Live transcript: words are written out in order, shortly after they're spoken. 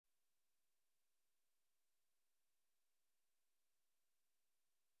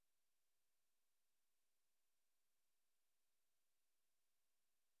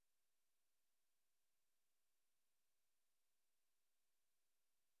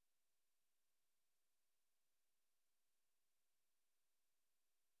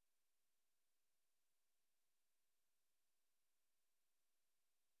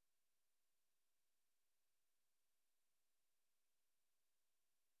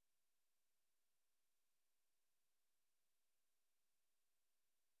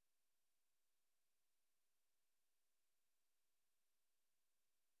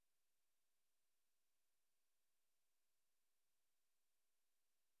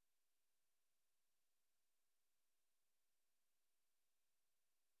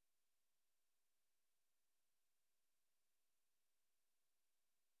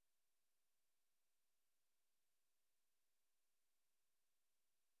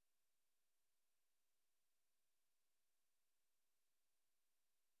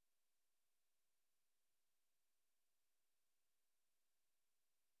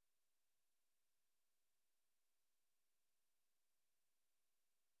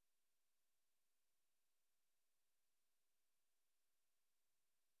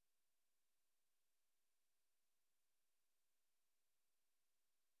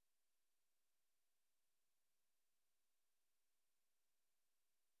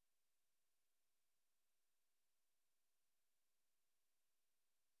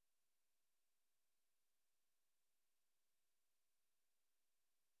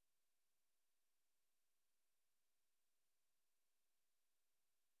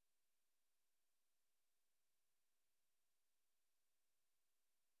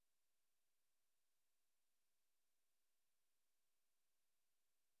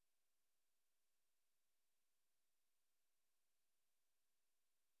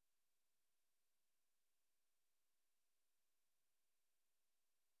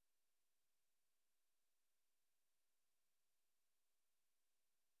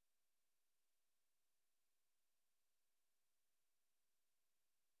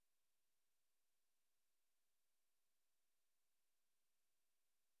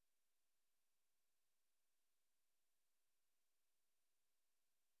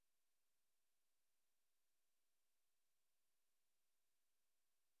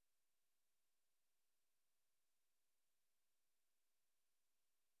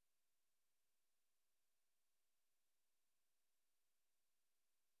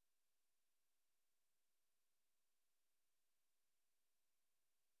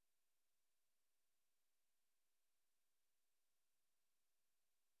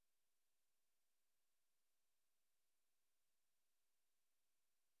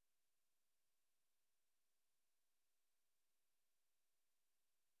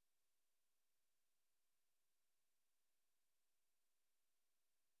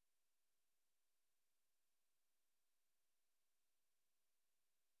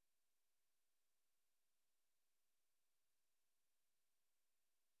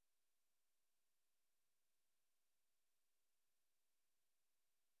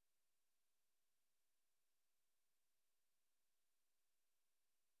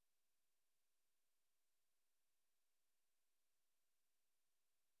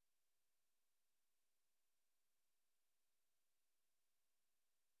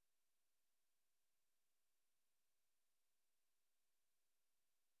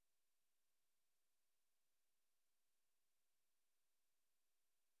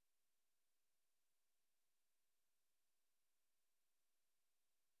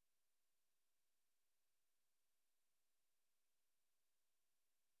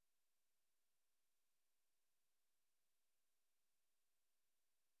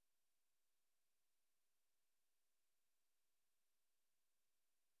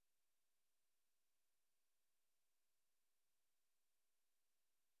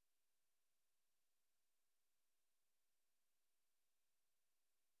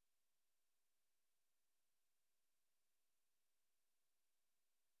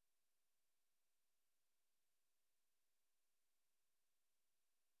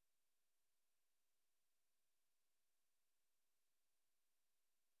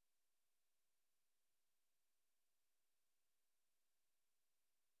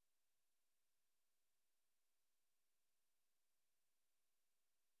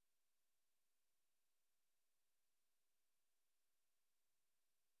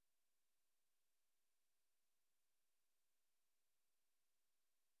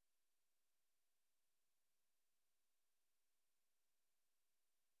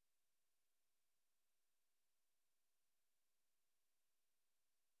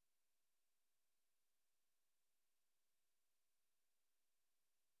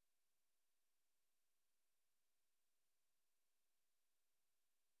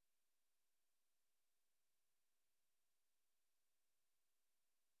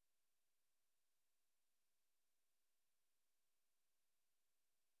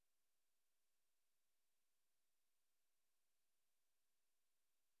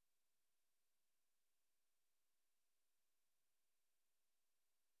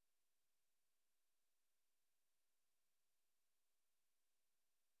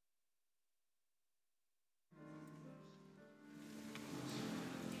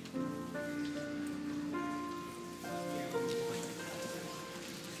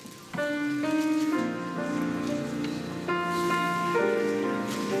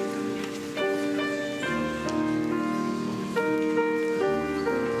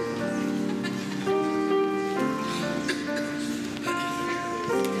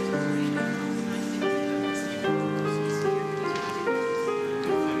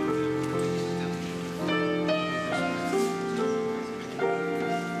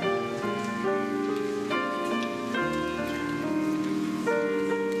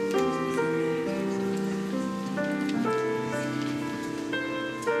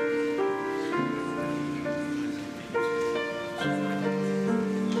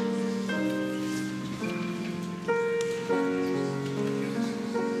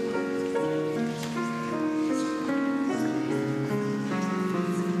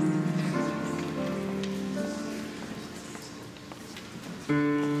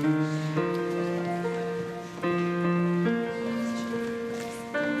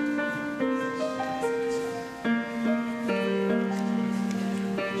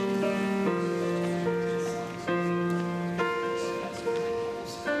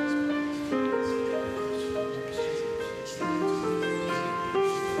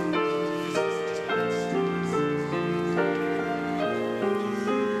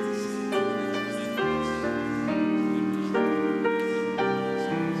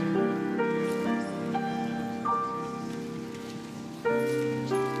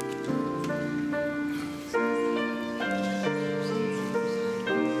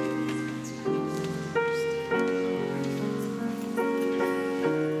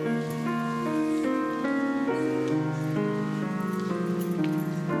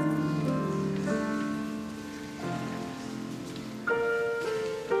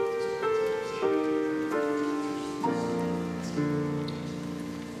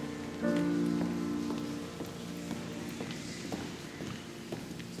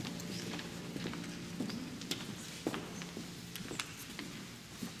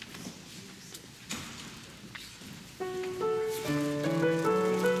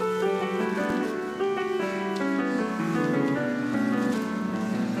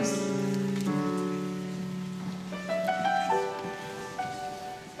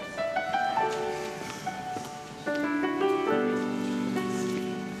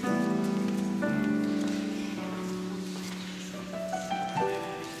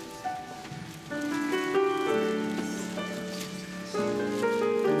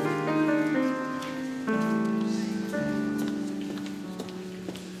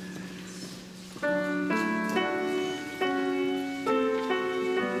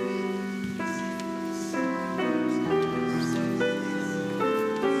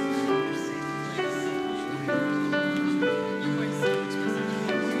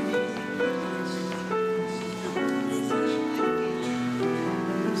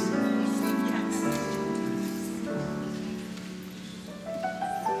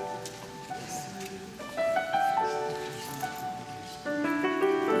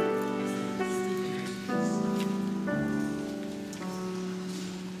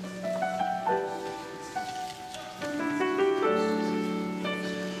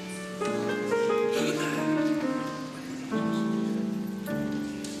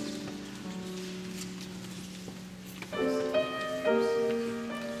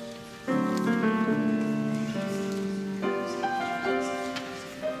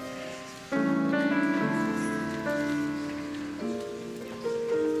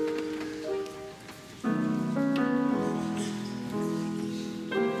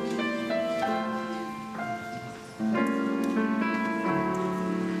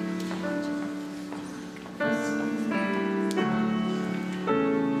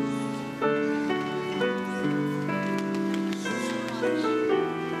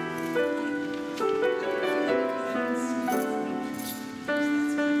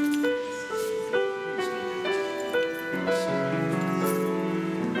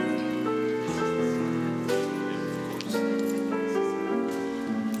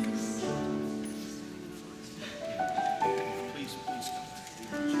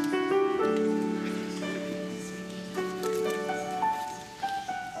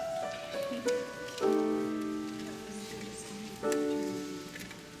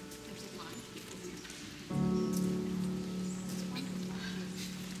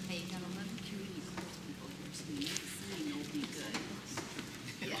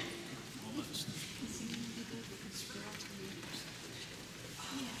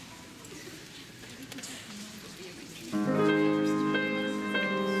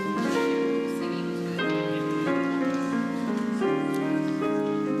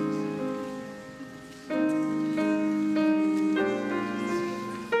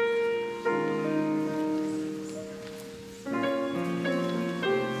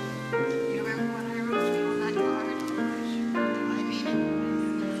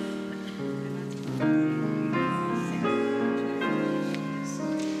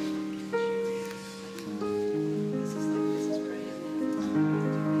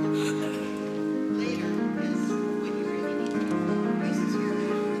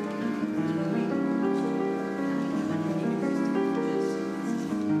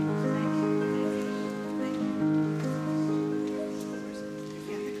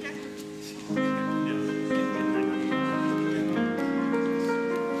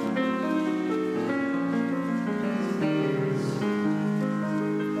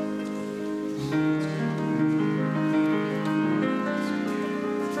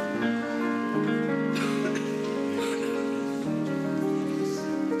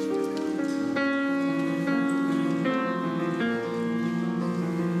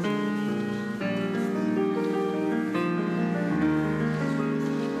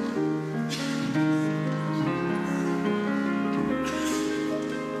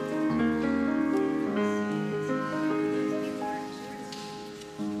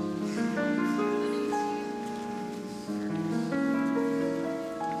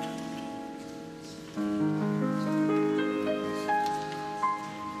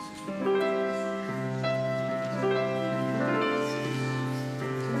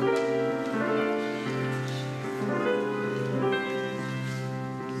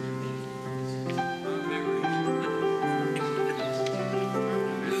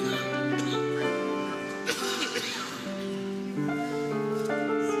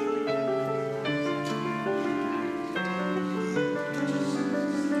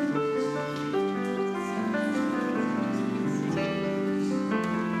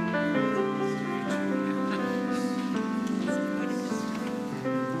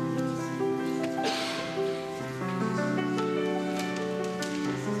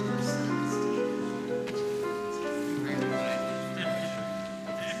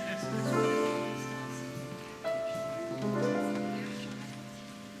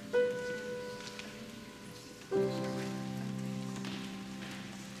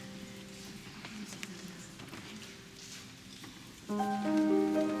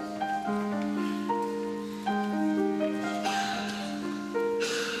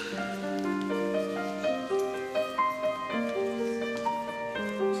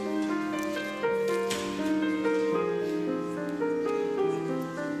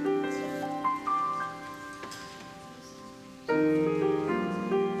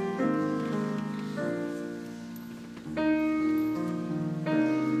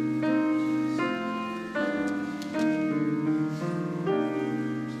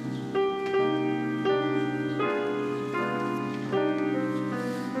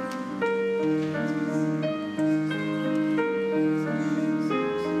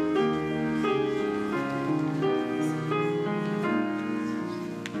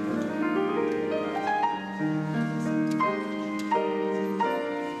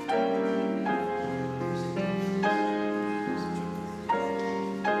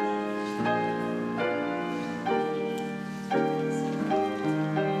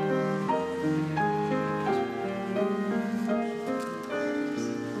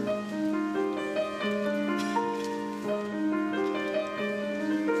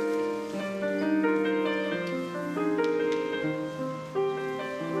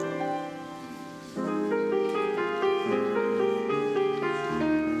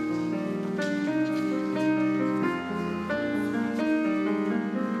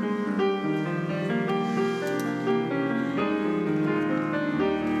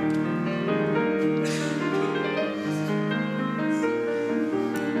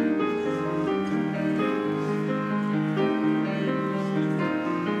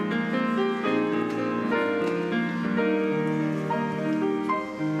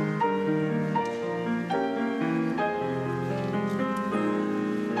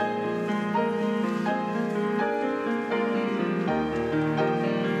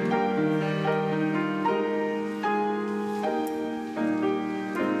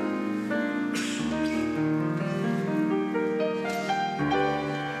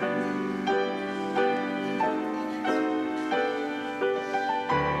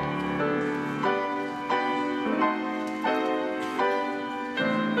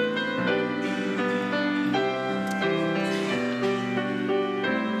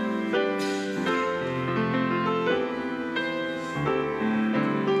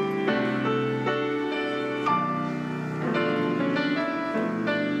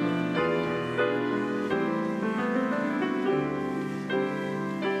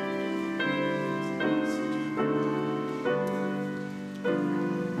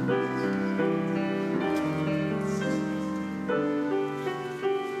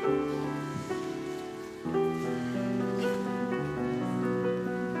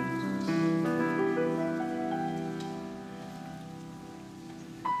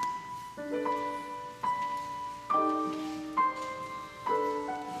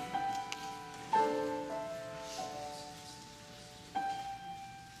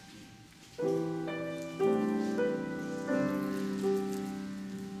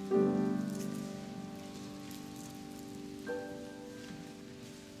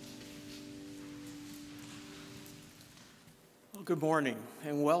Well, good morning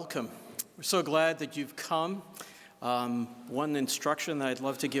and welcome. We're so glad that you've come. One instruction that I'd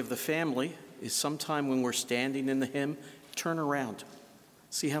love to give the family is sometime when we're standing in the hymn, turn around.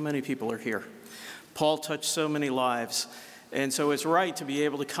 See how many people are here. Paul touched so many lives, and so it's right to be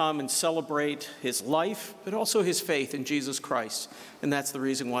able to come and celebrate his life, but also his faith in Jesus Christ. And that's the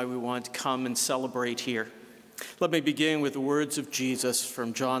reason why we want to come and celebrate here. Let me begin with the words of Jesus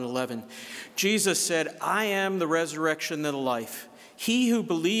from John 11. Jesus said, "I am the resurrection and the life. He who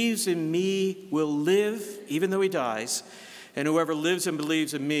believes in me will live even though he dies, and whoever lives and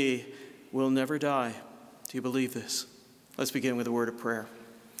believes in me will never die." Do you believe this? Let's begin with a word of prayer.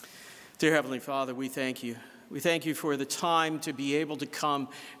 Dear Heavenly Father, we thank you. We thank you for the time to be able to come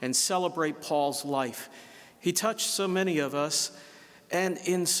and celebrate Paul's life. He touched so many of us and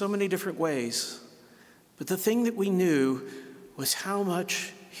in so many different ways. But the thing that we knew was how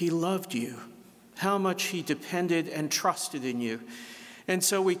much he loved you, how much he depended and trusted in you. And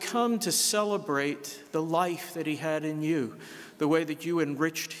so we come to celebrate the life that he had in you, the way that you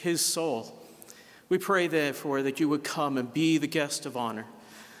enriched his soul. We pray, therefore, that you would come and be the guest of honor,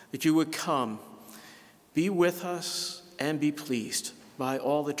 that you would come, be with us, and be pleased by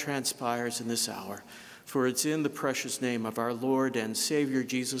all that transpires in this hour. For it's in the precious name of our Lord and Savior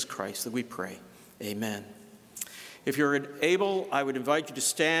Jesus Christ that we pray. Amen. If you're able, I would invite you to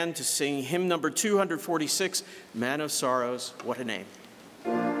stand to sing hymn number 246, Man of Sorrows, What a Name.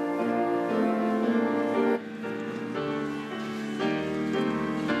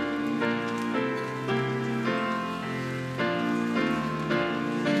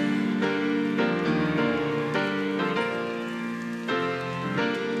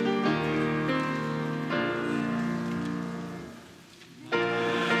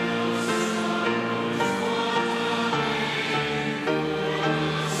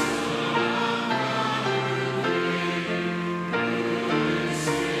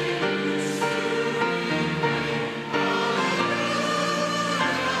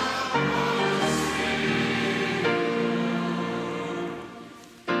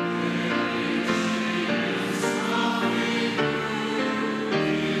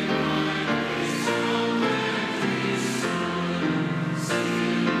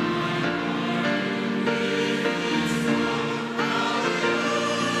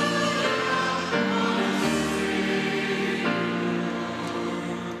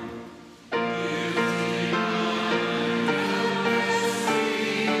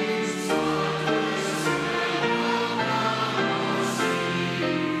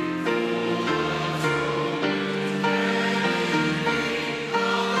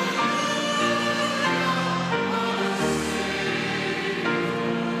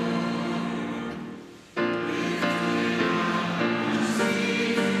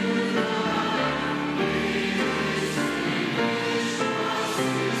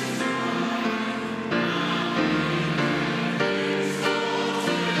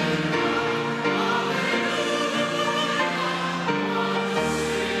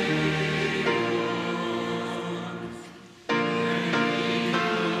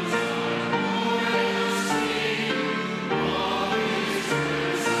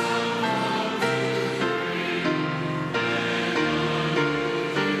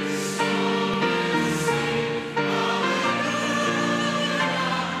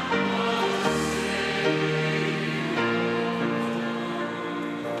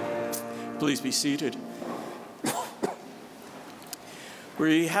 Please be seated.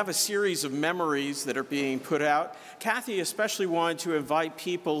 We have a series of memories that are being put out. Kathy especially wanted to invite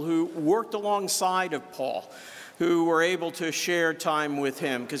people who worked alongside of Paul, who were able to share time with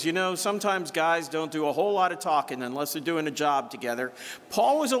him. Because, you know, sometimes guys don't do a whole lot of talking unless they're doing a job together.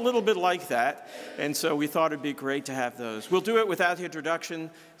 Paul was a little bit like that, and so we thought it'd be great to have those. We'll do it without the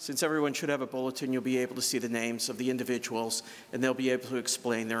introduction. Since everyone should have a bulletin, you'll be able to see the names of the individuals, and they'll be able to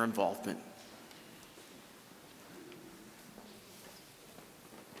explain their involvement.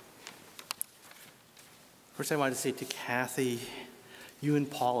 First, I want to say to Kathy, you and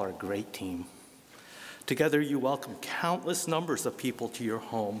Paul are a great team. Together, you welcome countless numbers of people to your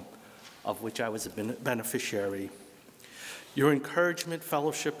home, of which I was a beneficiary. Your encouragement,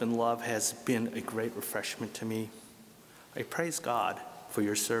 fellowship, and love has been a great refreshment to me. I praise God for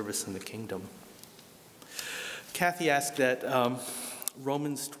your service in the kingdom. Kathy asked that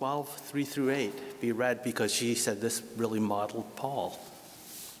Romans 12:3-8 be read because she said this really modeled Paul.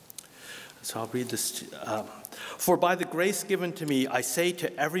 So I'll read this. For by the grace given to me, I say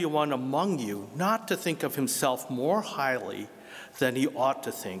to everyone among you, not to think of himself more highly than he ought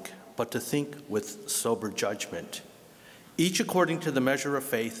to think, but to think with sober judgment, each according to the measure of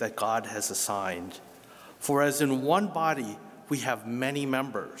faith that God has assigned. For as in one body we have many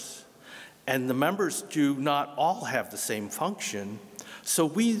members, and the members do not all have the same function. So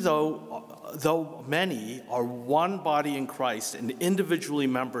we, though many, are one body in Christ and individually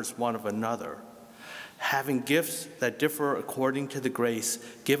members one of another, having gifts that differ according to the grace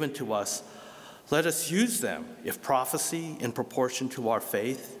given to us. Let us use them, if prophecy, in proportion to our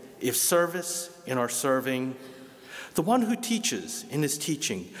faith, if service, in our serving, the one who teaches in his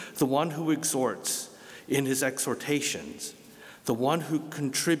teaching, the one who exhorts in his exhortations, the one who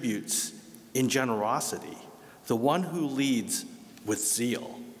contributes in generosity, the one who leads with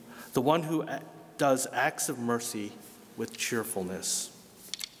zeal, the one who does acts of mercy with cheerfulness.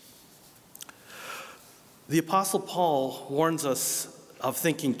 The Apostle Paul warns us of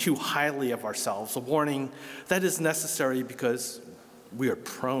thinking too highly of ourselves, a warning that is necessary because we are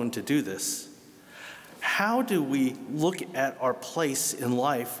prone to do this. How do we look at our place in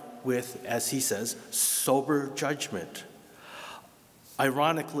life with, as he says, sober judgment?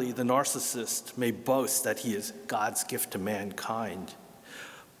 Ironically, the narcissist may boast that he is God's gift to mankind,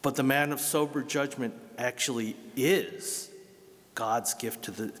 but the man of sober judgment actually is God's gift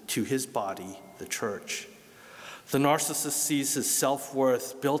to his body, the church. The narcissist sees his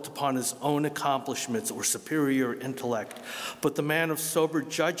self-worth built upon his own accomplishments or superior intellect, but the man of sober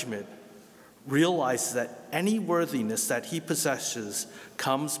judgment realizes that any worthiness that he possesses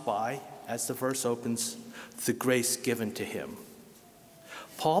comes by, as the verse opens, the grace given to him.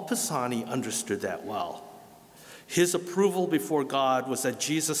 Paul Pisani understood that well. His approval before God was that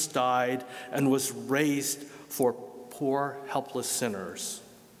Jesus died and was raised for poor, helpless sinners.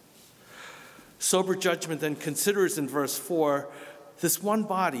 Sober judgment then considers in verse 4, this one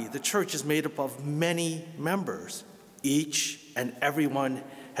body, the church, is made up of many members. Each and everyone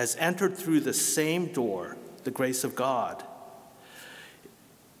has entered through the same door, the grace of God.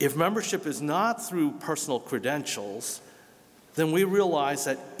 If membership is not through personal credentials, then we realize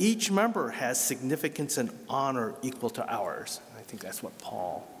that each member has significance and honor equal to ours. I think that's what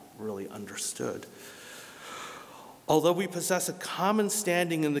Paul really understood. Although we possess a common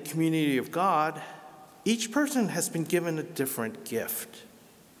standing in the community of God, each person has been given a different gift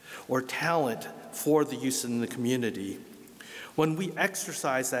or talent for the use in the community. When we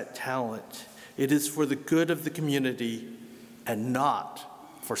exercise that talent, it is for the good of the community and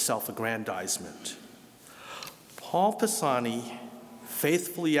not for self-aggrandizement. Paul Pisani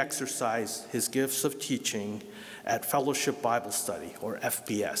faithfully exercised his gifts of teaching at Fellowship Bible Study, or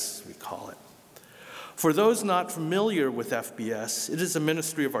FBS, we call it. For those not familiar with FBS, it is a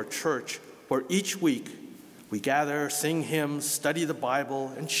ministry of our church where each week we gather, sing hymns, study the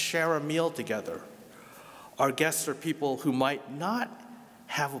Bible, and share a meal together. Our guests are people who might not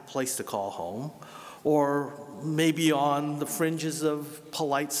have a place to call home, or maybe on the fringes of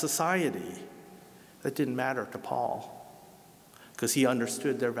polite society. That didn't matter to Paul, because he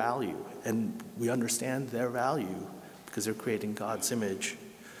understood their value, and we understand their value because they're creating God's image.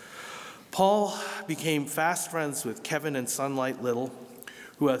 Paul became fast friends with Kevin and Sunlight Little,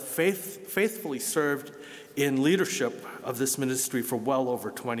 who have faithfully served in leadership of this ministry for well over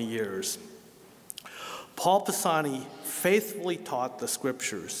 20 years. Paul Pisani faithfully taught the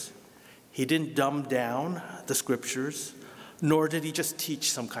scriptures. He didn't dumb down the scriptures, nor did he just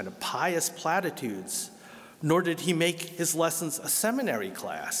teach some kind of pious platitudes, nor did he make his lessons a seminary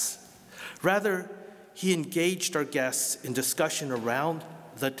class. Rather, he engaged our guests in discussion around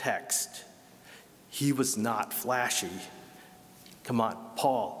the text. He was not flashy. Come on,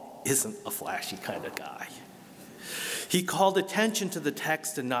 Paul isn't a flashy kind of guy. He called attention to the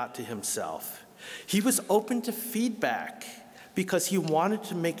text and not to himself. He was open to feedback because he wanted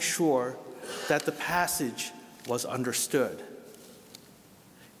to make sure that the passage was understood.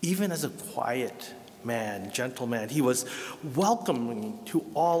 Even as a quiet man, gentle man, he was welcoming to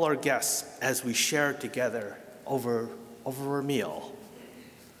all our guests as we shared together over a meal.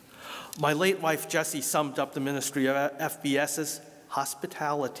 My late wife, Jessie, summed up the ministry of FBS as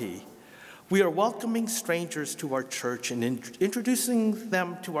hospitality. We are welcoming strangers to our church and introducing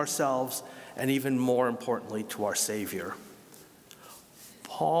them to ourselves, and even more importantly, to our Savior.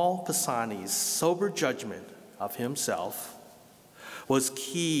 Paul Pisani's sober judgment of himself was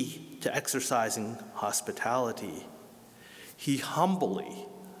key to exercising hospitality. He humbly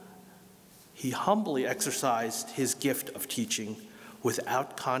exercised his gift of teaching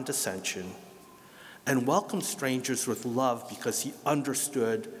without condescension and welcomed strangers with love because he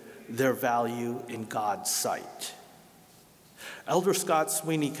understood their value in God's sight. Elder Scott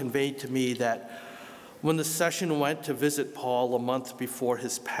Sweeney conveyed to me that when the session went to visit Paul a month before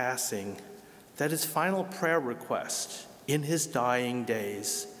his passing, that his final prayer request in his dying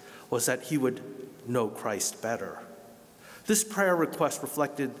days was that he would know Christ better. This prayer request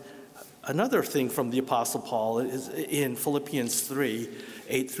reflected another thing from the Apostle Paul is in Philippians 3,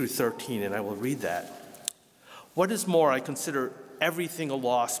 8 through 13, and I will read that. What is more, I consider everything a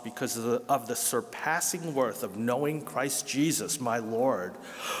loss because of the surpassing worth of knowing Christ Jesus, my Lord,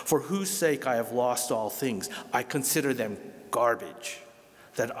 for whose sake I have lost all things. I consider them garbage,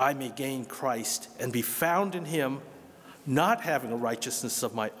 that I may gain Christ and be found in him, not having a righteousness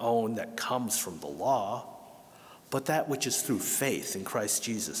of my own that comes from the law, but that which is through faith in Christ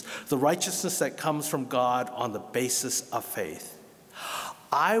Jesus, the righteousness that comes from God on the basis of faith.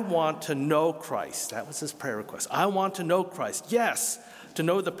 I want to know Christ. That was his prayer request. I want to know Christ. Yes, to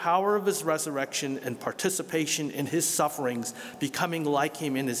know the power of his resurrection and participation in his sufferings, becoming like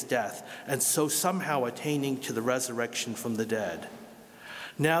him in his death, and so somehow attaining to the resurrection from the dead.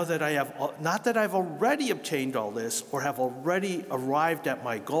 Now that I have, not that I've already obtained all this or have already arrived at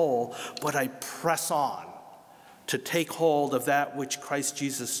my goal, but I press on to take hold of that which Christ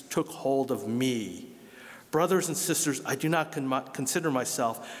Jesus took hold of me. Brothers and sisters, I do not consider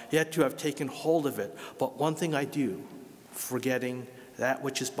myself yet to have taken hold of it, but one thing I do, forgetting that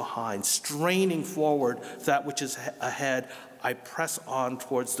which is behind, straining forward that which is ahead, I press on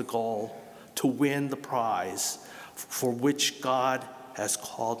towards the goal to win the prize for which God has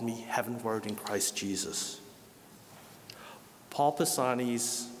called me heavenward in Christ Jesus. Paul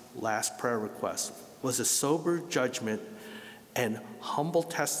Pisani's last prayer request was a sober judgment and humble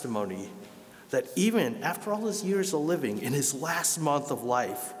testimony that even after all his years of living, in his last month of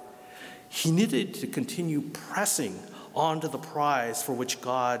life, he needed to continue pressing on to the prize for which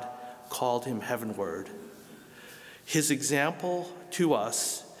God called him heavenward. His example to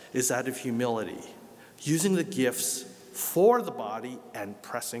us is that of humility, using the gifts for the body and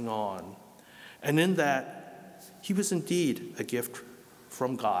pressing on. And in that, he was indeed a gift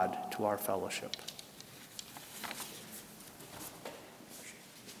from God to our fellowship.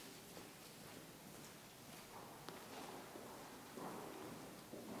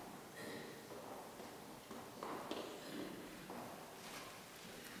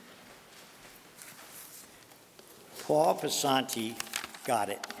 Paul Pisani got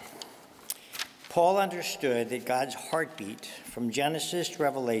it. Paul understood that God's heartbeat from Genesis to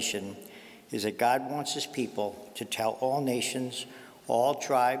Revelation is that God wants his people to tell all nations, all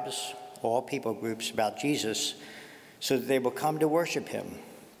tribes, all people groups about Jesus so that they will come to worship him.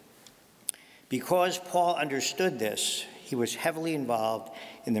 Because Paul understood this, he was heavily involved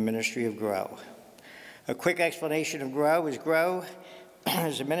in the ministry of GROW. A quick explanation of GROW is GROW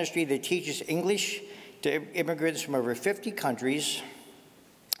is a ministry that teaches English to immigrants from over 50 countries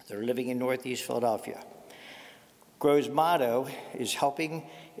that are living in Northeast Philadelphia. GROW's motto is helping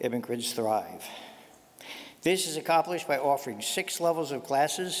immigrants thrive. This is accomplished by offering 6 levels of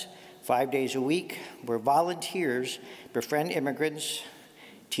classes, 5 days a week, where volunteers befriend immigrants,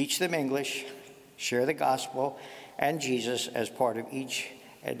 teach them English, share the gospel and Jesus as part of each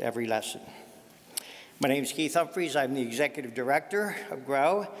and every lesson. My name is Keith Humphreys. I'm the executive director of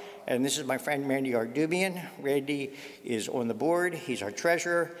GROW, and this is my friend Randy Ardubian. Randy is on the board, he's our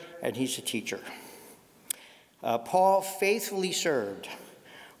treasurer, and he's a teacher. Paul faithfully served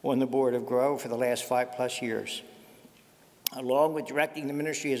on the board of GROW for the last 5+ years. Along with directing the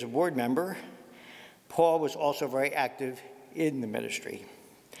ministry as a board member, Paul was also very active in the ministry.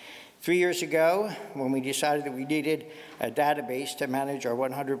 3 years ago, when we decided that we needed a database to manage our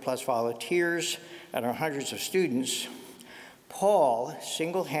 100+ volunteers and our hundreds of students, Paul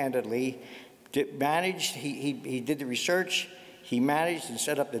single-handedly managed, he did the research, he managed and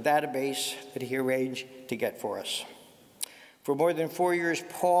set up the database that he arranged to get for us. For more than 4 years,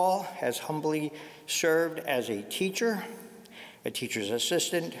 Paul has humbly served as a teacher, a teacher's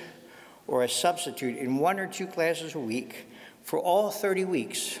assistant, or a substitute in 1 or 2 classes a week for all 30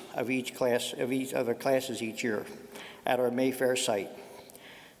 weeks of each class, of each other classes each year at our Mayfair site.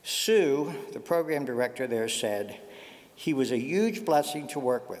 Sue, the program director there, said he was a huge blessing to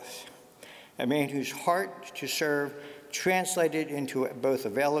work with, a man whose heart to serve translated into both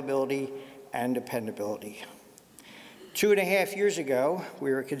availability and dependability. 2.5 years ago,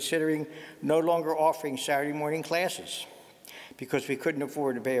 we were considering no longer offering Saturday morning classes because we couldn't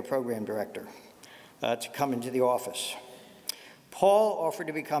afford to pay a program director to come into the office. Paul offered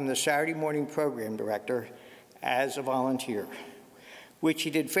to become the Saturday morning program director as a volunteer, which he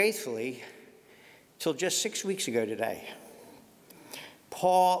did faithfully till just 6 weeks ago today.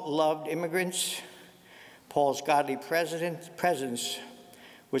 Paul loved immigrants. Paul's godly presence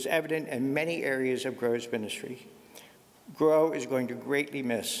was evident in many areas of GROW's ministry. GROW is going to greatly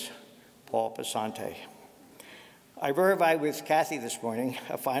miss Paul Pisani. I verified with Kathy this morning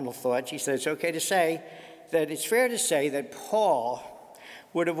a final thought. She said it's okay to say that it's fair to say that Paul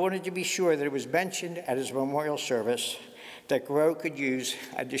would have wanted to be sure that it was mentioned at his memorial service that Grow could use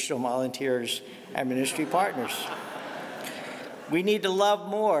additional volunteers and ministry partners. We need to love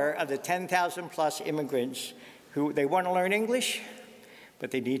more of the 10,000 plus immigrants who they want to learn English,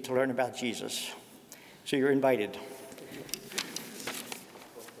 but they need to learn about Jesus. So you're invited.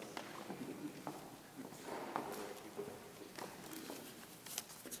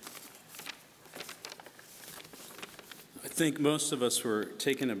 I think most of us were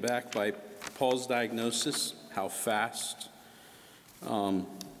taken aback by Paul's diagnosis, how fast.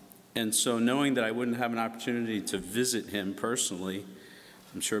 And so knowing that I wouldn't have an opportunity to visit him personally,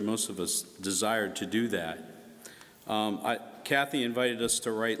 I'm sure most of us desired to do that. Kathy invited us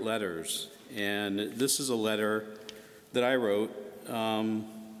to write letters, and this is a letter that I wrote, and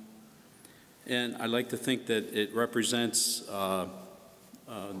I like to think that it represents our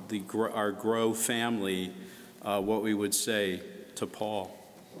Grow family, what we would say to Paul.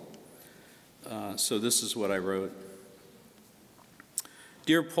 So this is what I wrote.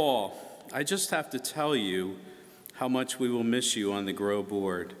 Dear Paul, I just have to tell you how much we will miss you on the Grow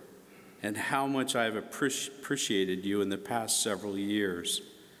board and how much I have appreciated you in the past several years.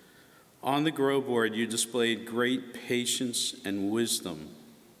 On the Grow board, you displayed great patience and wisdom.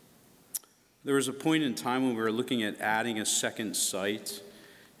 There was a point in time when we were looking at adding a second site,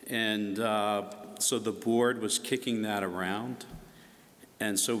 and so the board was kicking that around,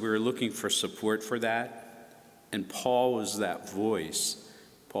 and so we were looking for support for that, and Paul was that voice.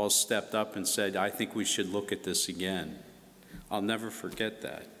 Paul stepped up and said, I think we should look at this again. I'll never forget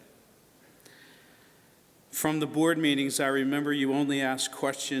that. From the board meetings, I remember you only asked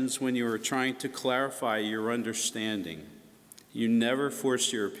questions when you were trying to clarify your understanding. You never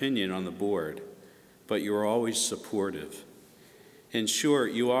forced your opinion on the board, but you were always supportive. In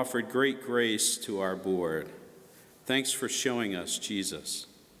short, you offered great grace to our board. Thanks for showing us Jesus.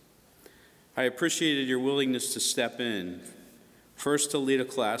 I appreciated your willingness to step in, first to lead a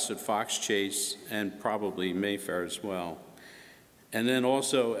class at Fox Chase and probably Mayfair as well. And then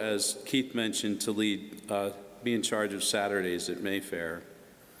also, as Keith mentioned, to be in charge of Saturdays at Mayfair.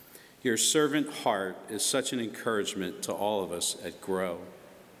 Your servant heart is such an encouragement to all of us at Grow.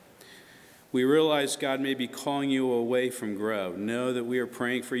 We realize God may be calling you away from Grow. Know that we are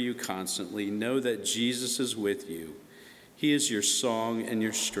praying for you constantly. Know that Jesus is with you. He is your song and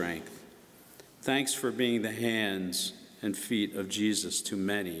your strength. Thanks for being the hands and feet of Jesus to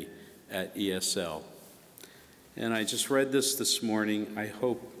many at ESL. And I just read this morning. I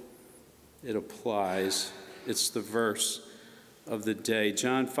hope it applies. It's the verse of the day.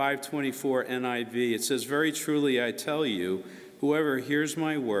 John 5:24 NIV. It says, very truly I tell you, whoever hears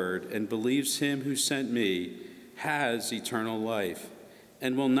my word and believes him who sent me has eternal life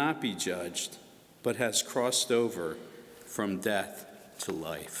and will not be judged, but has crossed over from death to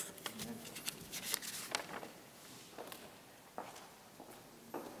life.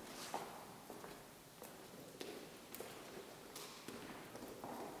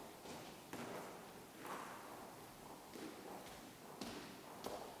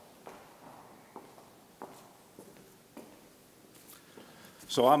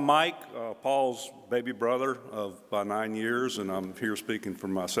 So I'm Mike, Paul's baby brother by 9 years, and I'm here speaking for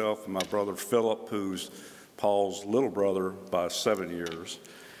myself and my brother Philip, who's Paul's little brother by 7 years.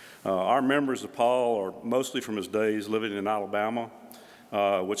 Our memories of Paul are mostly from his days living in Alabama,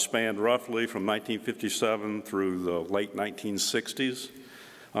 which spanned roughly from 1957 through the late 1960s.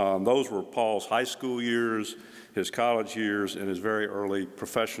 Those were Paul's high school years, his college years, and his very early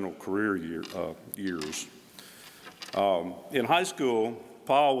professional career years. In high school,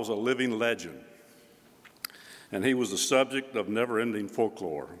 Paul was a living legend, and he was the subject of never-ending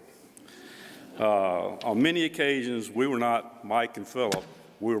folklore. On many occasions, we were not Mike and Philip,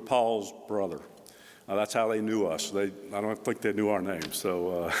 we were Paul's brother. That's how they knew us. I don't think they knew our names,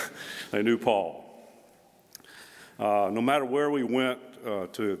 so they knew Paul. No matter where we went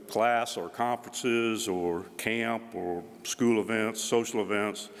to class or conferences or camp or school events, social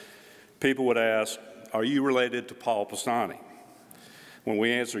events, people would ask, are you related to Paul Pisani? When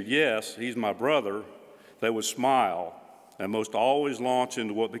we answered yes, he's my brother, they would smile and most always launch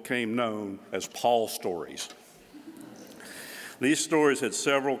into what became known as Paul stories. These stories had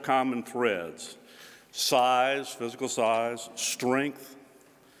several common threads: size, physical size, strength,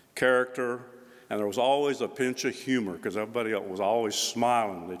 character, and there was always a pinch of humor because everybody was always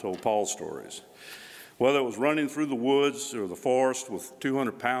smiling when they told Paul stories. Whether it was running through the woods or the forest with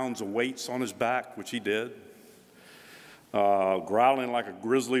 200 pounds of weights on his back, which he did, growling like a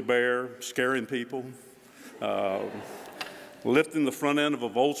grizzly bear, scaring people, lifting the front end of a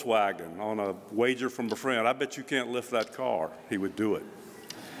Volkswagen on a wager from a friend. I bet you can't lift that car. He would do it.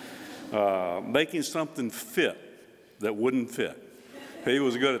 Making something fit that wouldn't fit. He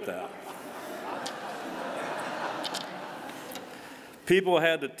was good at that. People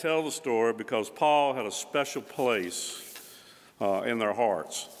had to tell the story because Paul had a special place in their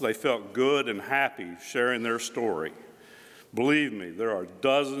hearts. They felt good and happy sharing their story. Believe me, there are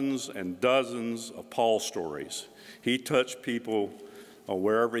dozens and dozens of Paul stories. He touched people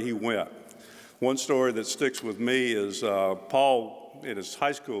wherever he went. One story that sticks with me is Paul, in his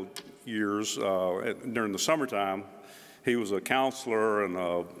high school years, during the summertime, he was a counselor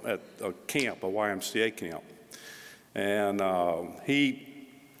at a camp, a YMCA camp. And he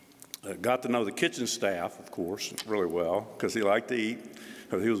got to know the kitchen staff, of course, really well, because he liked to eat,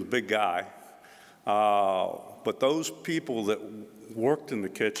 because he was a big guy. But those people that worked in the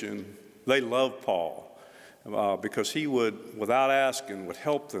kitchen, they loved Paul because he would, without asking, would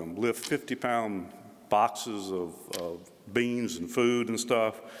help them lift 50-pound boxes of beans and food and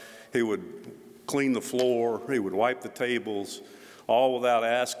stuff. He would clean the floor. He would wipe the tables, all without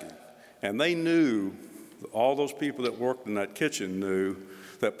asking. And they knew, all those people that worked in that kitchen knew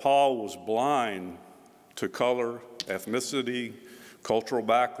that Paul was blind to color, ethnicity, cultural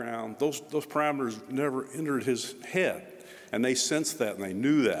background. Those parameters never entered his head, and they sensed that and they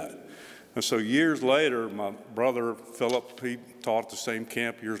knew that. And so years later, my brother Philip, he taught at the same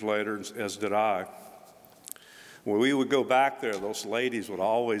camp years later, as did I. When we would go back there, those ladies would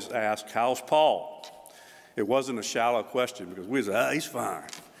always ask, "How's Paul?" It wasn't a shallow question because we would say, "He's fine."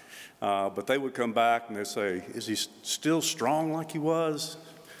 But they would come back and they'd say, "Is he still strong like he was?"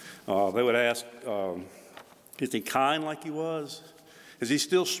 They would ask, "Is he kind like he was? Is he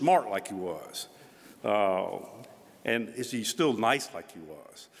still smart like he was? And is he still nice like he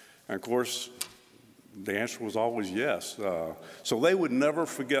was?" And of course, the answer was always yes. So they would never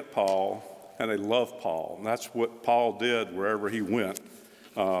forget Paul, and they loved Paul. And that's what Paul did wherever he went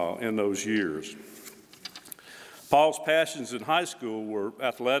in those years. Paul's passions in high school were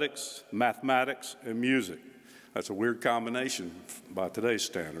athletics, mathematics, and music. That's a weird combination by today's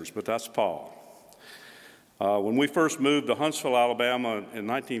standards, but that's Paul. When we first moved to Huntsville, Alabama in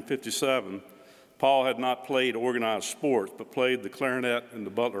 1957, Paul had not played organized sports, but played the clarinet in the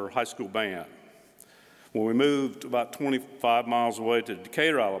Butler High School band. When we moved about 25 miles away to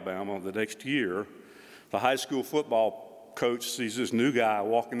Decatur, Alabama, the next year, the high school football coach sees this new guy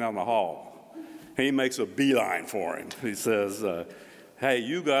walking down the hall. He makes a beeline for him. He says, "Hey,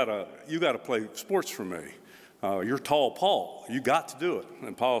 you gotta play sports for me. You're tall Paul. You got to do it."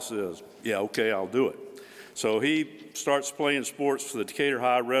 And Paul says, "Yeah, okay, I'll do it." So he starts playing sports for the Decatur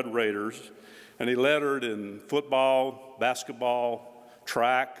High Red Raiders, and he lettered in football, basketball,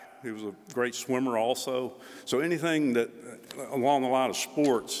 track. He was a great swimmer also. So anything that along the line of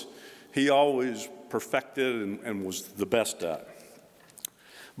sports, he always perfected and was the best at.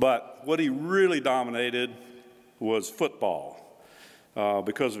 But what he really dominated was football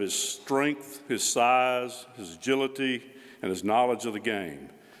because of his strength, his size, his agility, and his knowledge of the game.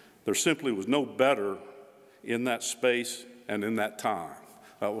 There simply was no better in that space and in that time.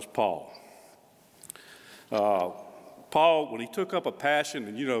 That was Paul. Paul, when he took up a passion,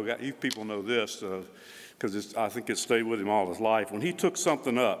 and you people know this because I think it stayed with him all his life. When he took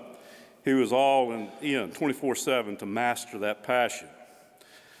something up, he was all in 24/7 to master that passion.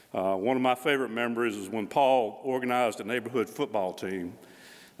 One of my favorite memories is when Paul organized a neighborhood football team.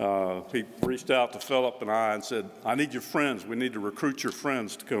 He reached out to Philip and I and said, "I need your friends. We need to recruit your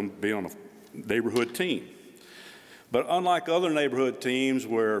friends to come be on a neighborhood team." But unlike other neighborhood teams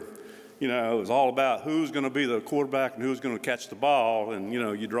where, it was all about who's going to be the quarterback and who's going to catch the ball, and,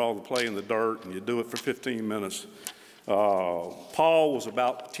 you draw the play in the dirt and you do it for 15 minutes, Paul was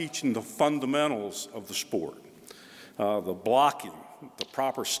about teaching the fundamentals of the sport, the blocking, the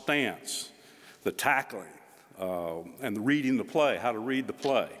proper stance, the tackling, and the reading the play, how to read the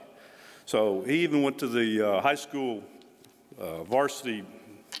play. So he even went to the high school varsity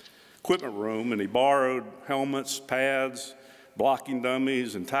equipment room and he borrowed helmets, pads, blocking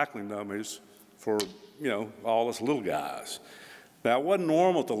dummies, and tackling dummies for, all us little guys. Now, it wasn't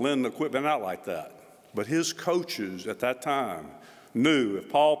normal to lend equipment out like that, but his coaches at that time knew if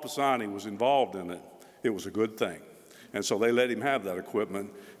Paul Pisani was involved in it, it was a good thing. And so they let him have that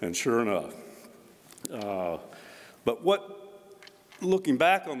equipment, and sure enough. But looking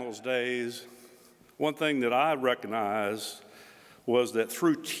back on those days, one thing that I recognized was that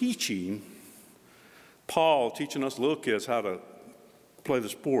through teaching, Paul teaching us little kids how to play the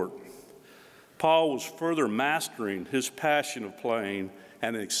sport, Paul was further mastering his passion of playing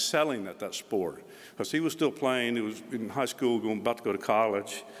and excelling at that sport. Because he was still playing, he was in high school, about to go to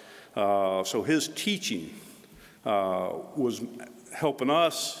college. So his teaching was helping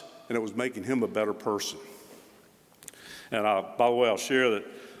us, and it was making him a better person. And by the way, I'll share that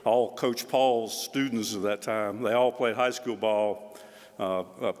all Coach Paul's students at that time, they all played high school ball.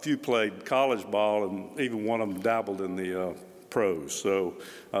 A few played college ball, and even one of them dabbled in the pros. So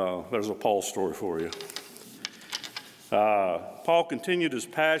there's a Paul story for you. Paul continued his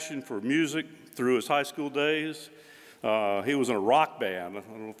passion for music through his high school days. He was in a rock band. I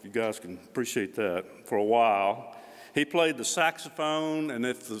don't know if you guys can appreciate that, for a while. He played the saxophone, and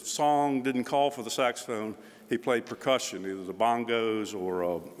if the song didn't call for the saxophone, he played percussion, either the bongos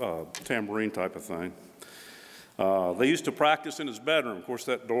or a tambourine type of thing. They used to practice in his bedroom. Of course,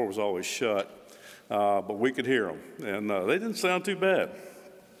 that door was always shut, but we could hear them, and they didn't sound too bad.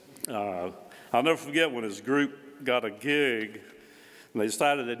 I'll never forget when his group got a gig, and they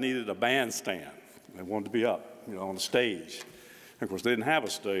decided they needed a bandstand. They wanted to be up, on the stage. And of course, they didn't have a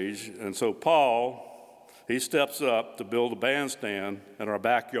stage, and so Paul, he steps up to build a bandstand in our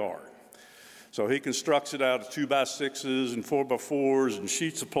backyard. So he constructs it out of 2x6s and 4x4s and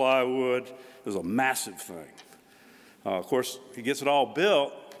sheets of plywood. It was a massive thing. Of course, he gets it all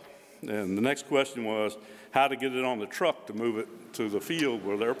built, and the next question was how to get it on the truck to move it to the field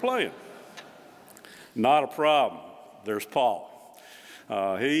where they're playing. Not a problem. There's Paul.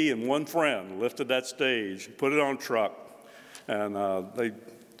 He and one friend lifted that stage, put it on a truck, and they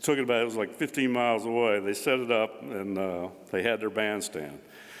took it about, it was like 15 miles away. They set it up, and they had their bandstand.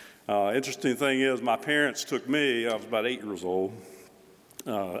 Interesting thing is, my parents took me, I was about 8 years old,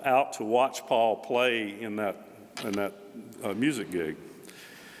 out to watch Paul play in that music gig.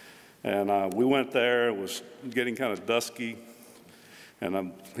 And we went there. It was getting kind of dusky,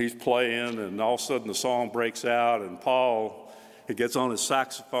 and he's playing, and all of a sudden the song breaks out, and Paul, he gets on his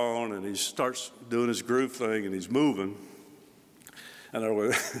saxophone, and he starts doing his groove thing, and he's moving. And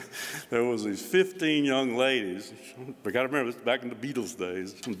there was these 15 young ladies. I got to remember, this back in the Beatles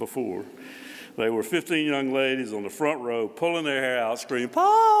days and before. They were 15 young ladies on the front row, pulling their hair out, screaming,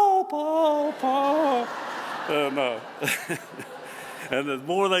 "Paul, Paul, Paul!" And, and the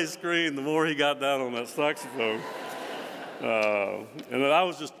more they screamed, the more he got down on that saxophone. And then I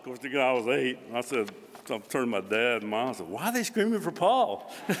was just, of course, again, I was 8. And I said, I turned to my dad and mom. I said, "Why are they screaming for Paul?"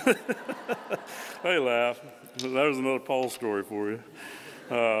 They laughed. There's another Paul story for you.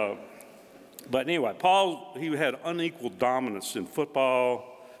 But anyway, Paul, he had unequal dominance in football.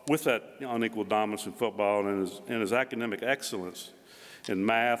 With that unequal dominance in football and his academic excellence in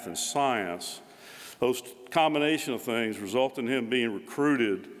math and science, those combination of things result in him being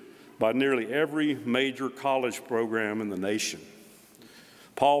recruited by nearly every major college program in the nation.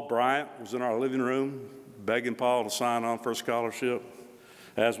 Paul Bryant was in our living room begging Paul to sign on for a scholarship,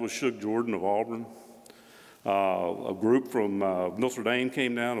 as was Shug Jordan of Auburn. A group from Notre Dame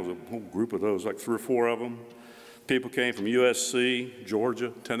came down. It was a whole group of those, like 3 or 4 of them. People came from USC,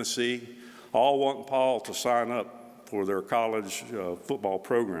 Georgia, Tennessee, all wanting Paul to sign up for their college football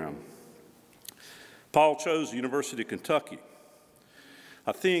program. Paul chose the University of Kentucky.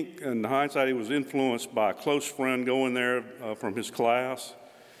 I think, in hindsight, he was influenced by a close friend going there from his class,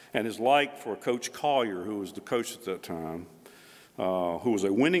 and his like for Coach Collier, who was the coach at that time. Who was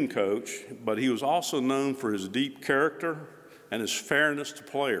a winning coach, but he was also known for his deep character and his fairness to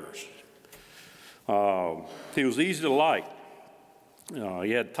players. He was easy to like.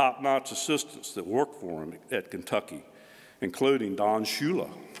 He had top-notch assistants that worked for him at Kentucky, including Don Shula,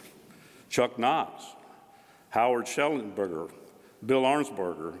 Chuck Knox, Howard Schellenberger, Bill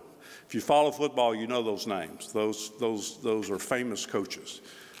Arnsberger. If you follow football, you know those names. Those are famous coaches.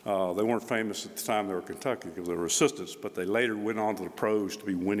 They weren't famous at the time they were at Kentucky because they were assistants, but they later went on to the pros to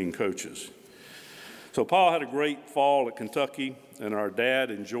be winning coaches. So Paul had a great fall at Kentucky, and our dad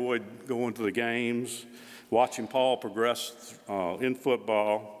enjoyed going to the games, watching Paul progress in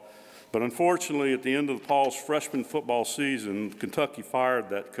football. But unfortunately, at the end of Paul's freshman football season, Kentucky fired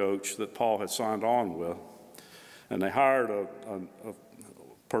that coach that Paul had signed on with, and they hired a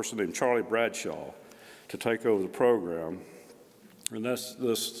person named Charlie Bradshaw to take over the program. And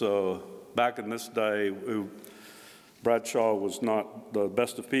back in this day, Bradshaw was not the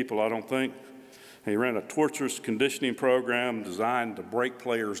best of people, I don't think. He ran a torturous conditioning program designed to break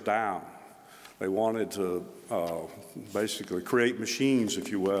players down. They wanted to basically create machines,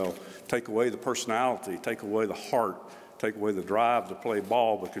 if you will, take away the personality, take away the heart, take away the drive to play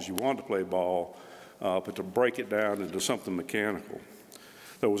ball because you wanted to play ball, but to break it down into something mechanical.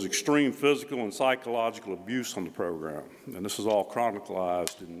 There was extreme physical and psychological abuse on the program, and this is all chronicled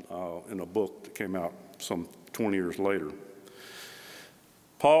in a book that came out some 20 years later.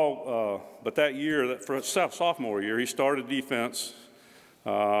 Paul, but that year, for sophomore year, he started defense,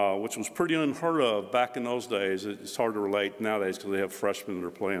 which was pretty unheard of back in those days. It's hard to relate nowadays because they have freshmen that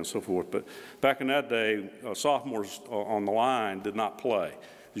are playing and so forth. But back in that day, sophomores on the line did not play.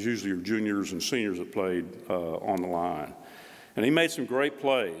 It was usually your juniors and seniors that played on the line. And he made some great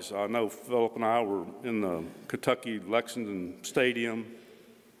plays. I know Philip and I were in the Kentucky Lexington Stadium,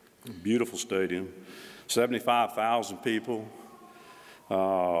 beautiful stadium, 75,000 people.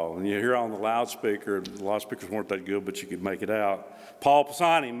 And you hear on the loudspeaker, the loudspeakers weren't that good, but you could make it out. Paul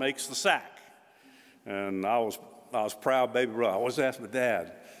Pisani makes the sack. And I was proud baby brother. I always asked my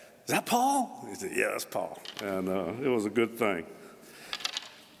dad, "Is that Paul?" He said, "Yeah, that's Paul." And it was a good thing.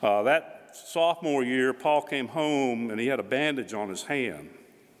 That sophomore year, Paul came home and he had a bandage on his hand.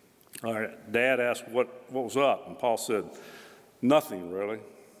 Dad asked what was up, and Paul said, "Nothing really.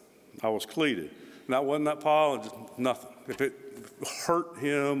 I was cleated." And that wasn't that Paul, just nothing. If it hurt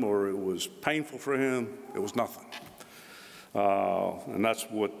him or it was painful for him, it was nothing. And that's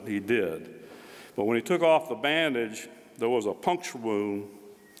what he did. But when he took off the bandage, there was a puncture wound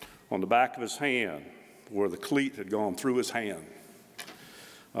on the back of his hand where the cleat had gone through his hand.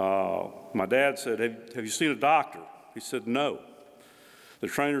 My dad said, have you seen a doctor? He said, no. The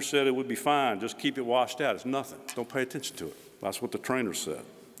trainer said it would be fine, just keep it washed out. It's nothing, don't pay attention to it. That's what the trainer said.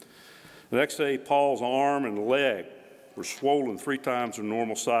 The next day, Paul's arm and leg were swollen 3 times their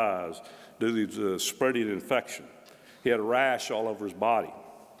normal size due to the spreading infection. He had a rash all over his body.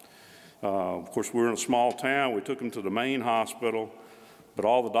 Of course, we were in a small town. We took him to the main hospital, but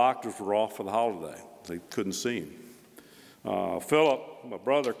all the doctors were off for the holiday. They couldn't see him. Philip, my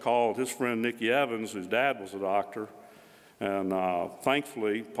brother, called his friend Nicky Evans, whose dad was a doctor, and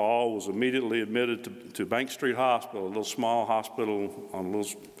thankfully, Paul was immediately admitted to Bank Street Hospital, a little small hospital on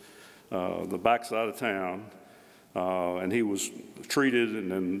the backside of town. And he was treated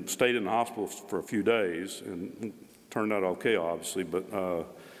and then stayed in the hospital for a few days and turned out okay, obviously. But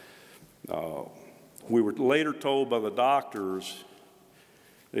we were later told by the doctors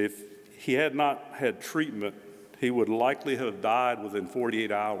if he had not had treatment, he would likely have died within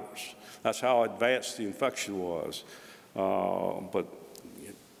 48 hours. That's how advanced the infection was. But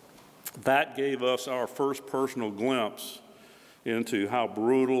that gave us our first personal glimpse into how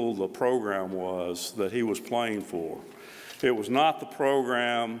brutal the program was that he was playing for. It was not the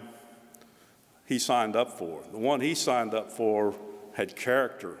program he signed up for. The one he signed up for had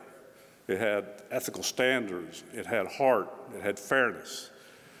character. It had ethical standards. It had heart. It had fairness.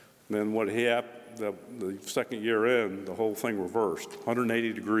 And then what he had, the second year in, the whole thing reversed,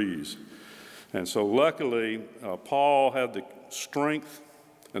 180 degrees. And so luckily, Paul had the strength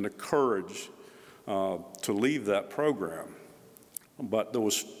and the courage to leave that program. But there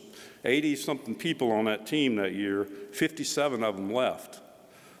was 80-something people on that team that year. 57 of them left.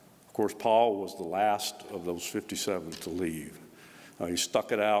 Of course, Paul was the last of those 57 to leave. He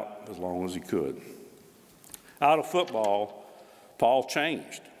stuck it out as long as he could. Out of football, Paul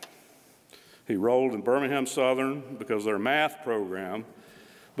changed. He enrolled in Birmingham Southern because of their math program,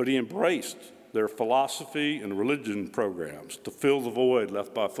 but he embraced their philosophy and religion programs to fill the void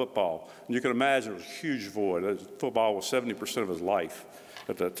left by football. And you can imagine it was a huge void. Football was 70% of his life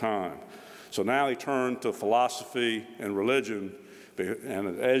at that time. So now he turned to philosophy and religion,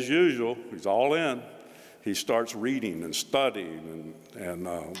 and as usual, he's all in. He starts reading and studying, and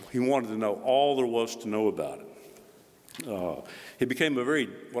he wanted to know all there was to know about it. He became a very,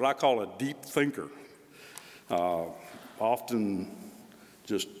 what I call a deep thinker, often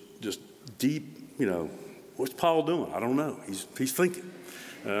just deep, what's Paul doing? I don't know. He's thinking.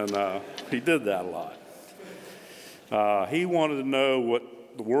 And he did that a lot. He wanted to know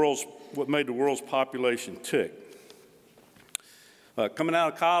what made the world's population tick. Coming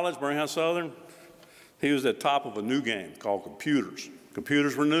out of college, Birmingham Southern, he was at the top of a new game called computers.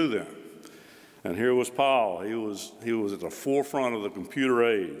 Computers were new then. And here was Paul. He was at the forefront of the computer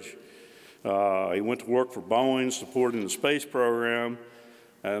age. He went to work for Boeing, supporting the space program.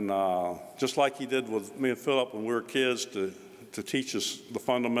 And just like he did with me and Philip when we were kids to teach us the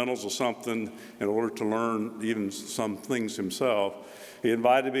fundamentals of something in order to learn even some things himself, he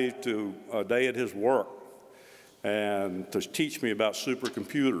invited me to a day at his work and to teach me about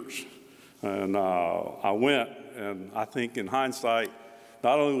supercomputers. And I went, and I think in hindsight,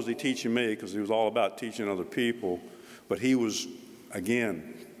 not only was he teaching me, because he was all about teaching other people, but he was,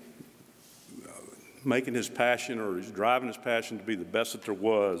 again, making his passion, or he's driving his passion to be the best that there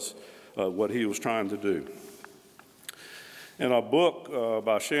was, what he was trying to do. In a book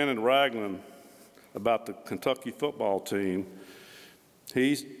by Shannon Ragland about the Kentucky football team,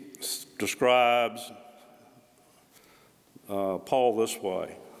 he describes Paul this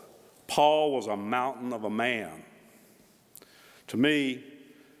way: Paul was a mountain of a man. To me,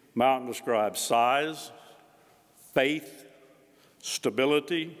 mountain describes size, faith,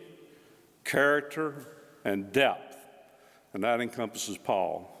 stability, character, and depth, and that encompasses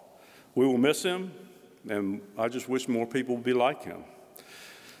Paul. We will miss him, and I just wish more people would be like him.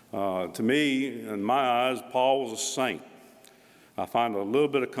 To me, in my eyes, Paul was a saint. I find a little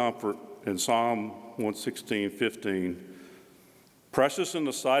bit of comfort in Psalm 116:15. Precious in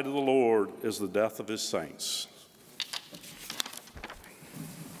the sight of the Lord is the death of his saints.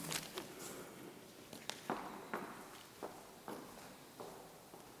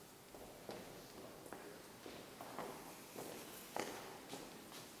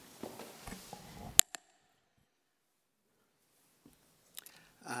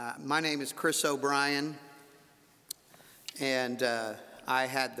 My name is Chris O'Brien, and I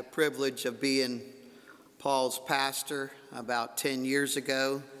had the privilege of being Paul's pastor about 10 years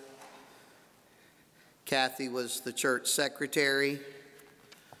ago. Kathy was the church secretary.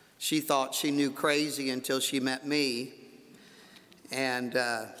 She thought she knew crazy until she met me, and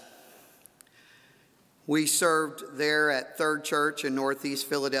we served there at Third Church in Northeast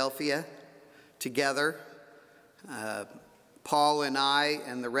Philadelphia together. Paul and I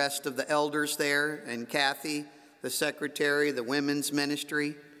and the rest of the elders there, and Kathy, the secretary, the women's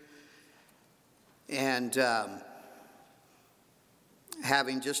ministry. And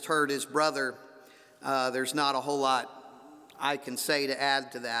having just heard his brother, there's not a whole lot I can say to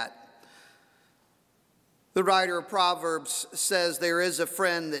add to that. The writer of Proverbs says there is a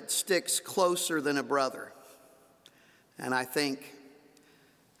friend that sticks closer than a brother. And I think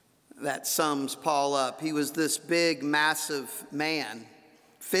that sums Paul up. He was this big, massive man,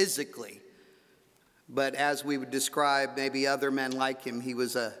 physically. But as we would describe maybe other men like him, he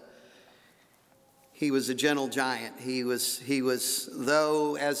was a gentle giant. He was,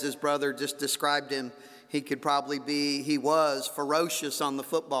 though, as his brother just described him, he was ferocious on the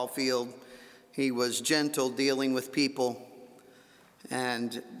football field. He was gentle dealing with people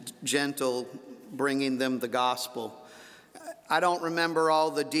and gentle bringing them the gospel. I don't remember all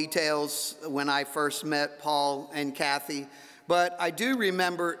the details when I first met Paul and Kathy, but I do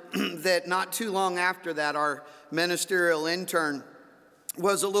remember that not too long after that, our ministerial intern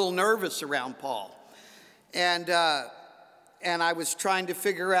was a little nervous around Paul. And I was trying to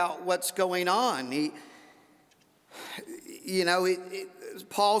figure out what's going on.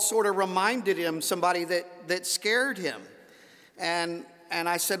 Paul sort of reminded him somebody that scared him. And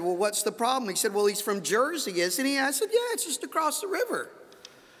I said, well, what's the problem? He said, well, he's from Jersey, isn't he? I said, yeah, it's just across the river.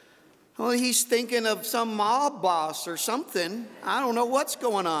 Well, he's thinking of some mob boss or something. I don't know what's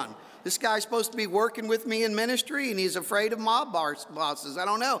going on. This guy's supposed to be working with me in ministry, and he's afraid of mob bosses. I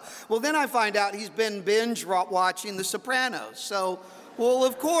don't know. Well, then I find out he's been binge watching The Sopranos. So, well,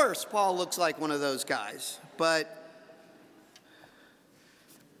 of course, Paul looks like one of those guys. But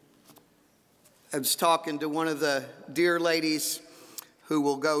I was talking to one of the dear ladies who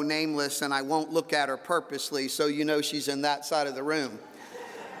will go nameless, and I won't look at her purposely, so you know she's in that side of the room.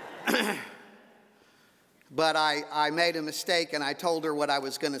 But I made a mistake, and I told her what I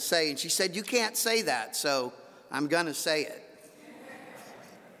was going to say, and she said, you can't say that, so I'm going to say it.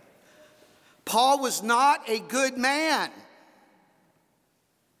 Paul was not a good man.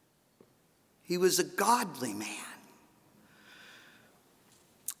 He was a godly man.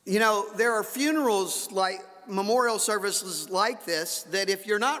 You know, there are funerals like memorial services like this that if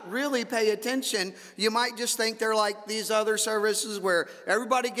you're not really paying attention, you might just think they're like these other services where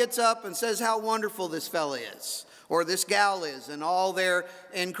everybody gets up and says how wonderful this fella is or this gal is and all their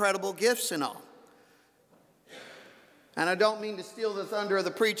incredible gifts and all. And I don't mean to steal the thunder of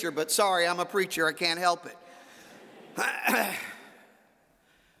the preacher, but sorry, I'm a preacher, I can't help it.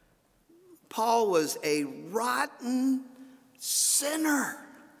 Paul was a rotten sinner.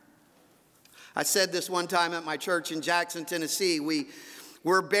 I said this one time at my church in Jackson, Tennessee. We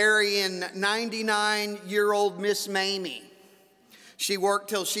were burying 99-year-old Miss Mamie. She worked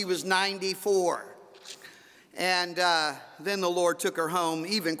till she was 94. And then the Lord took her home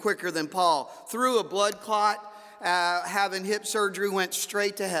even quicker than Paul. Through a blood clot, having hip surgery, went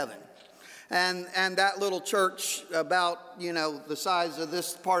straight to heaven. And that little church, about, the size of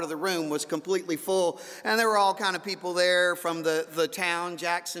this part of the room, was completely full. And there were all kind of people there from the town.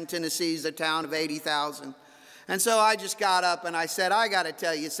 Jackson, Tennessee is a town of 80,000. And so I just got up and I said, I got to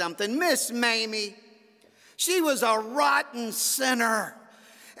tell you something. Miss Mamie, she was a rotten sinner.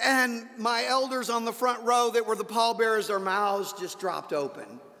 And my elders on the front row that were the pallbearers, their mouths just dropped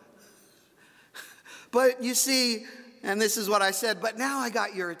open. But you see, and this is what I said, but now I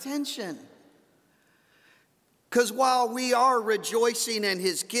got your attention. Because while we are rejoicing in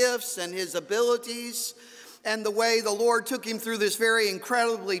his gifts and his abilities and the way the Lord took him through this very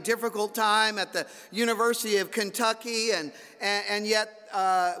incredibly difficult time at the University of Kentucky, and yet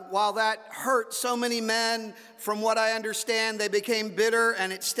while that hurt so many men, from what I understand, they became bitter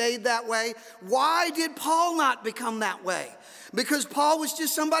and it stayed that way. Why did Paul not become that way? Because Paul was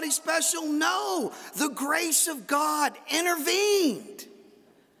just somebody special? No, the grace of God intervened,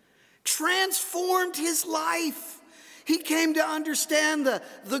 transformed his life. He came to understand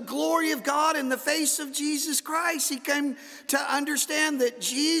the glory of God in the face of Jesus Christ. He came to understand that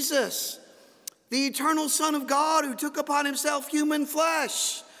Jesus, the eternal Son of God who took upon himself human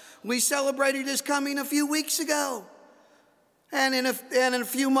flesh, we celebrated his coming a few weeks ago. And in a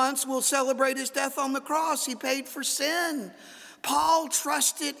few months, we'll celebrate his death on the cross. He paid for sin. Paul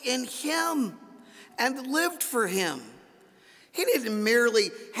trusted in him and lived for him. He didn't merely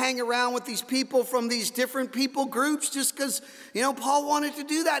hang around with these people from these different people groups just because, Paul wanted to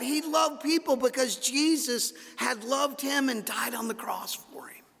do that. He loved people because Jesus had loved him and died on the cross for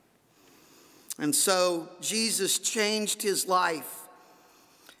him. And so Jesus changed his life.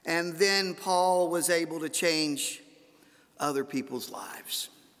 And then Paul was able to change other people's lives.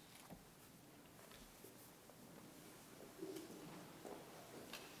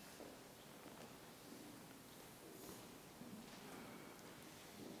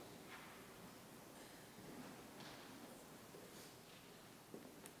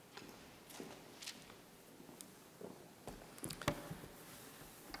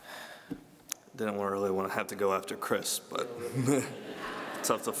 Didn't really want to have to go after Chris, but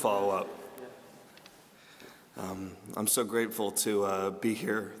tough to follow up. I'm so grateful to be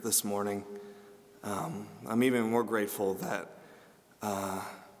here this morning. I'm even more grateful that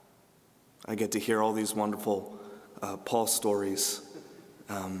I get to hear all these wonderful Paul stories,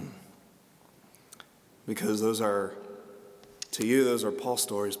 because those are, to you, those are Paul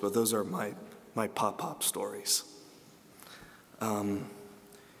stories, but those are my pop stories.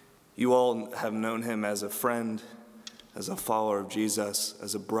 You all have known him as a friend, as a follower of Jesus,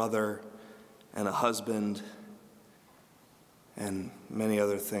 as a brother and a husband, and many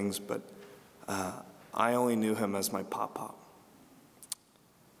other things, but I only knew him as my pop.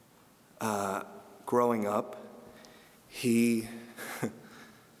 Growing up, he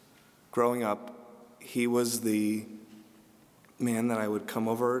was the man that I would come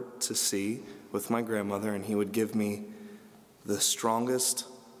over to see with my grandmother, and he would give me the strongest,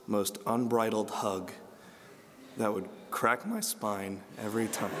 most unbridled hug that would crack my spine every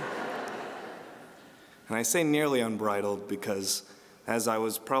time. And I say nearly unbridled because as I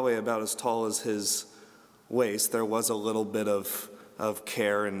was probably about as tall as his waist, there was a little bit of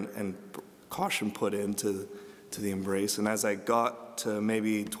care and caution put into the embrace. And as I got to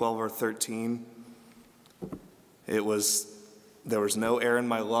maybe 12 or 13, there was no air in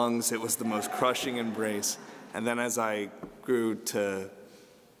my lungs. It was the most crushing embrace. And then as I grew to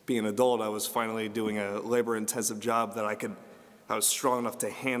be an adult, I was finally doing a labor-intensive job that I was strong enough to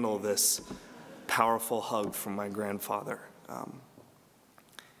handle this powerful hug from my grandfather.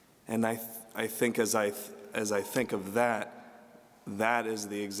 And I think as I think of that is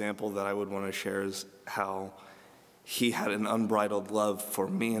the example that I would want to share, is how he had an unbridled love for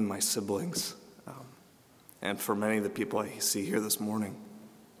me and my siblings, and for many of the people I see here this morning.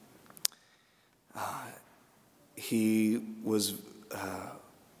 He was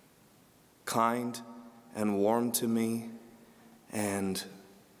kind and warm to me, and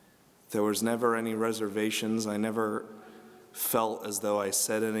there was never any reservations. I never felt as though I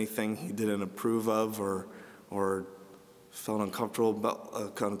said anything he didn't approve of or felt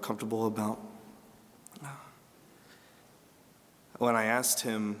uncomfortable about. When I asked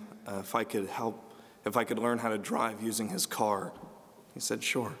him if I could learn how to drive using his car, he said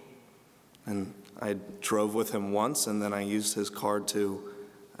sure. And I drove with him once, and then I used his car to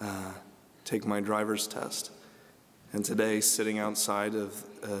take my driver's test. And today, sitting outside of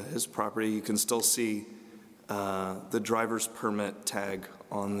his property, you can still see the driver's permit tag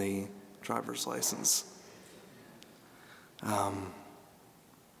on the driver's license.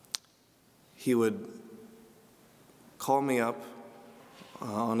 He would call me up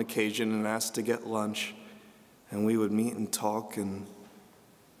on occasion and ask to get lunch, and we would meet and talk, and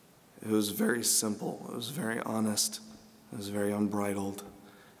it was very simple. It was very honest. It was very unbridled.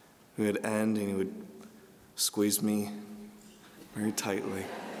 We would end, and he would squeeze me very tightly,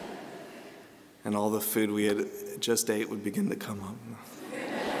 and all the food we had just ate would begin to come up.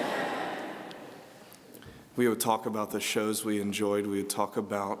 We would talk about the shows we enjoyed. We would talk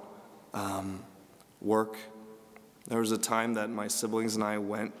about work. There was a time that my siblings and I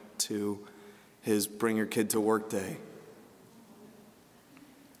went to his Bring Your Kid to Work Day.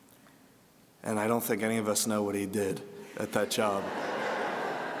 And I don't think any of us know what he did at that job.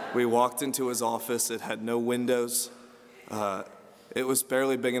 We walked into his office. It had no windows. It was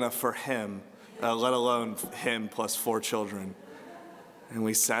barely big enough for him, let alone him plus 4 children. And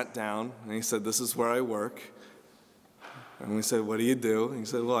we sat down, and he said, "This is where I work." And we said, "What do you do?" And he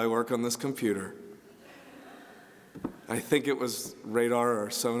said, "Well, I work on this computer." I think it was radar or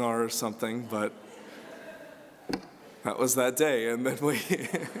sonar or something, but that was that day. And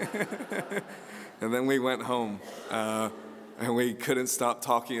then we went home, and we couldn't stop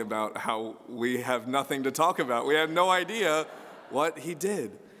talking about how we have nothing to talk about. We had no idea what he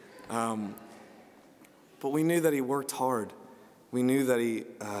did. But we knew that he worked hard. We knew that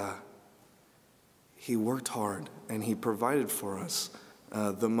he worked hard, and he provided for us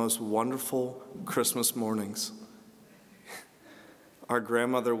the most wonderful Christmas mornings. Our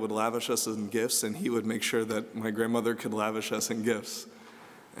grandmother would lavish us in gifts, and he would make sure that my grandmother could lavish us in gifts.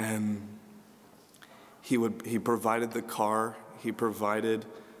 And he provided the car. He provided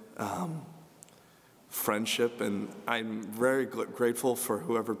friendship, and I'm very grateful for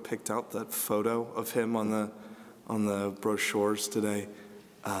whoever picked out that photo of him on the brochures today,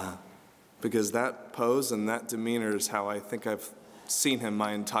 because that pose and that demeanor is how I think I've seen him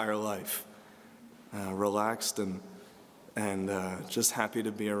my entire life, relaxed and just happy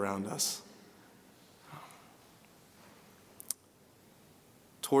to be around us.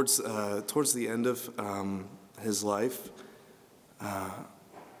 Towards the end of his life,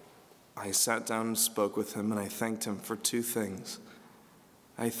 I sat down and spoke with him, and I thanked him for 2 things.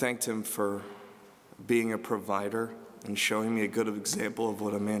 I thanked him for being a provider and showing me a good example of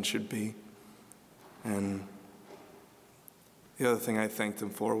what a man should be. And the other thing I thanked him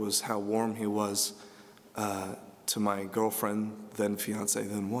for was how warm he was to my girlfriend, then fiance,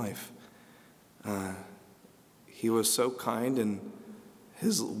 then wife. He was so kind, and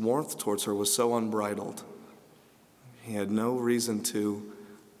his warmth towards her was so unbridled. He had no reason to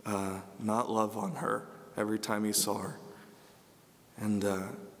not love on her every time he saw her. And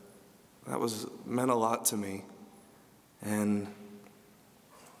that meant a lot to me. And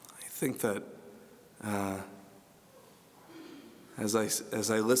I think that as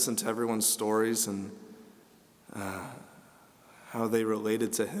I listened to everyone's stories and how they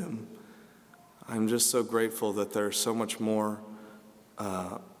related to him, I'm just so grateful that there's so much more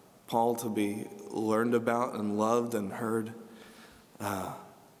Paul to be learned about and loved and heard.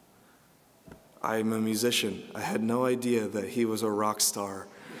 I'm a musician. I had no idea that he was a rock star.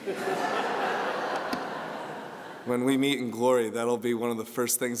 When we meet in glory, that'll be one of the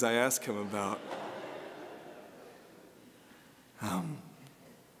first things I ask him about.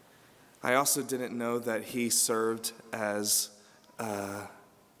 I also didn't know that he served as a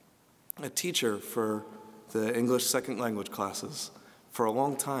teacher for the English second language classes for a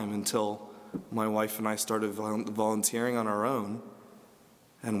long time, until my wife and I started volunteering on our own.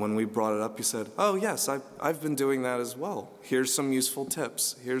 And when we brought it up, he said, "Oh, yes, I've been doing that as well. Here's some useful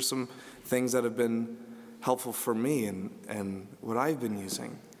tips. Here's some things that have been helpful for me and what I've been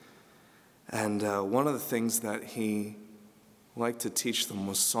using." And one of the things that he liked to teach them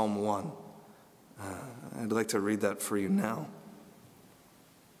was Psalm 1. I'd like to read that for you now.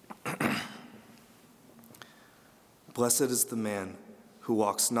 "Blessed is the man who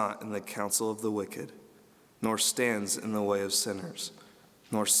walks not in the counsel of the wicked, nor stands in the way of sinners,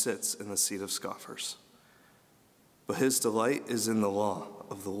 nor sits in the seat of scoffers. But his delight is in the law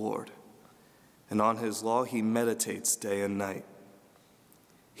of the Lord, and on his law he meditates day and night.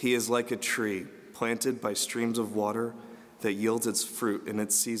 He is like a tree planted by streams of water that yields its fruit in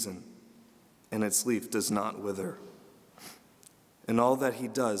its season, and its leaf does not wither. In all that he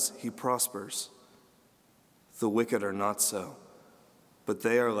does, he prospers. The wicked are not so, but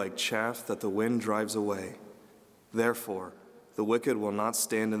they are like chaff that the wind drives away. Therefore, the wicked will not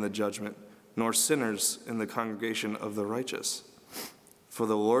stand in the judgment, nor sinners in the congregation of the righteous. For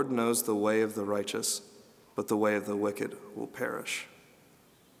the Lord knows the way of the righteous, but the way of the wicked will perish."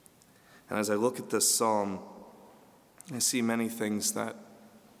 And as I look at this psalm, I see many things that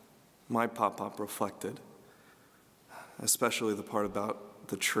my pop reflected, especially the part about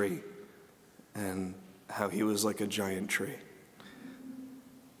the tree and how he was like a giant tree.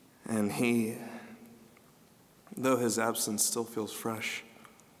 And he, though his absence still feels fresh,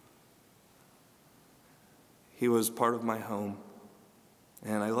 he was part of my home,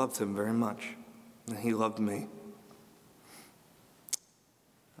 and I loved him very much, and he loved me.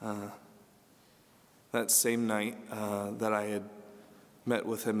 that same night that I had met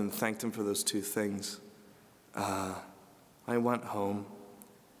with him and thanked him for those two things, I went home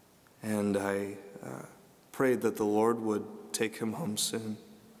and I prayed that the Lord would take him home soon.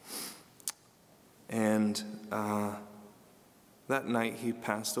 And that night he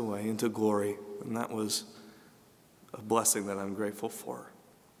passed away into glory, and that was a blessing that I'm grateful for.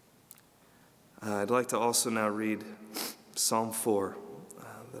 I'd like to also now read Psalm 4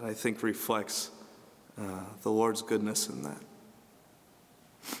 that I think reflects the Lord's goodness in that.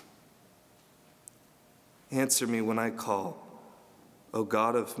 Answer me when I call, O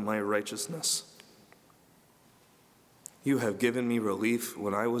God of my righteousness. You have given me relief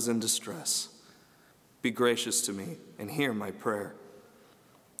when I was in distress. Be gracious to me and hear my prayer.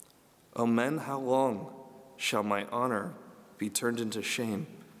 O men, how long shall my honor be turned into shame?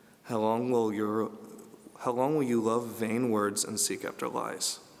 How long will you love vain words and seek after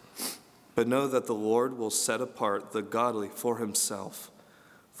lies? But know that the Lord will set apart the godly for himself.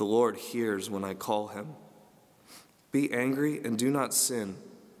 The Lord hears when I call him. Be angry and do not sin.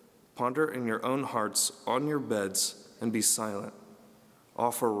 Ponder in your own hearts on your beds and be silent.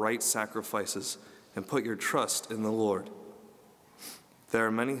 Offer right sacrifices and put your trust in the Lord. There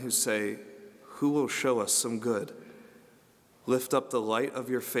are many who say, who will show us some good? Lift up the light of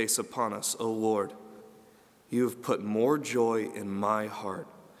your face upon us, O Lord. You have put more joy in my heart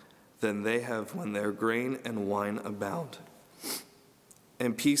than they have when their grain and wine abound.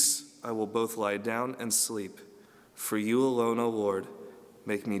 In peace I will both lie down and sleep, for you alone, O Lord,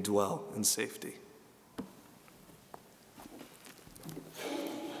 make me dwell in safety.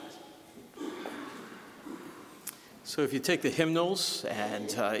 So if you take the hymnals, and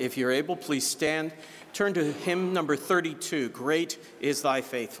if you're able, please stand. Turn to hymn number 32, Great is Thy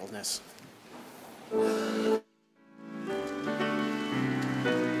Faithfulness.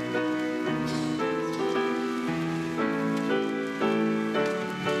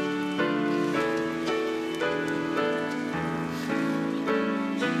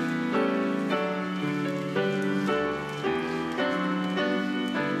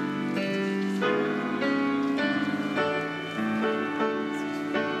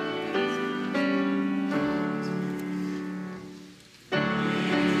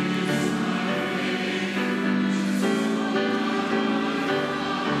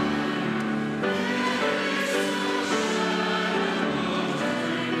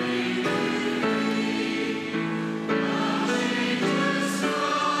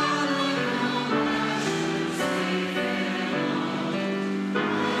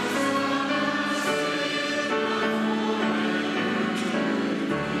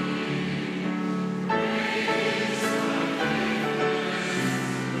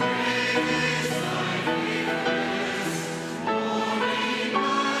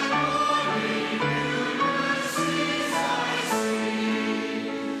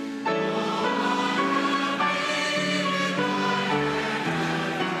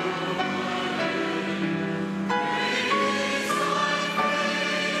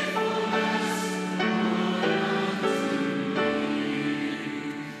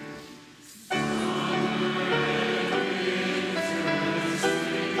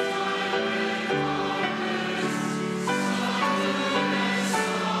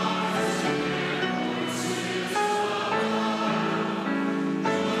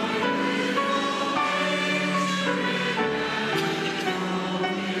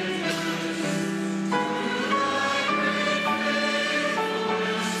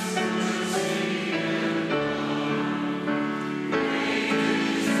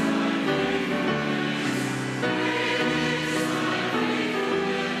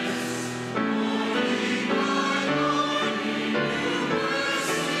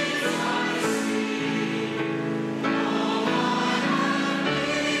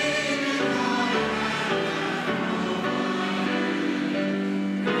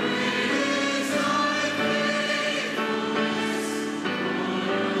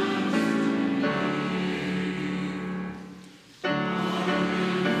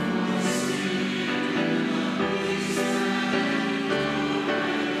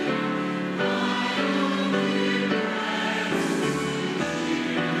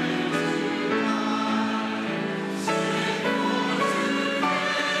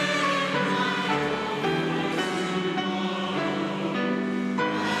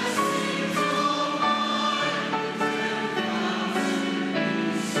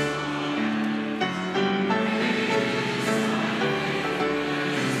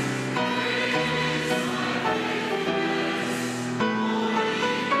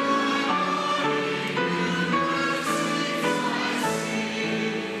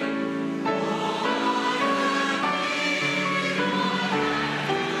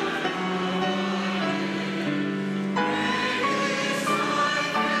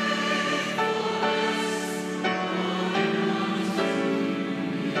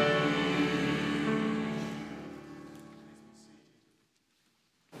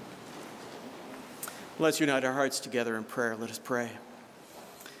 Let's unite our hearts together in prayer. Let us pray.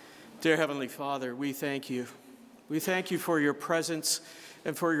 Dear Heavenly Father, we thank you. We thank you for your presence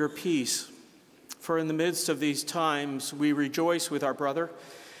and for your peace. For in the midst of these times, we rejoice with our brother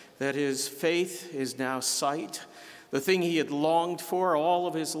that his faith is now sight. The thing he had longed for all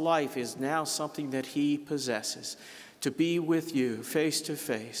of his life is now something that he possesses, to be with you face to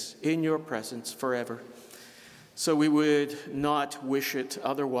face in your presence forever. So we would not wish it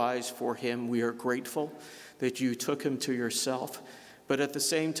otherwise for him. We are grateful that you took him to yourself, but at the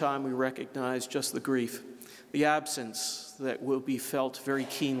same time we recognize just the grief, the absence that will be felt very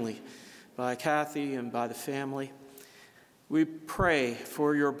keenly by Kathy and by the family. We pray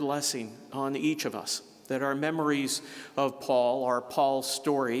for your blessing on each of us, that our memories of Paul, our Paul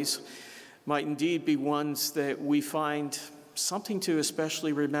stories, might indeed be ones that we find something to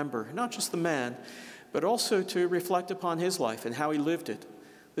especially remember, not just the man, but also to reflect upon his life and how he lived it,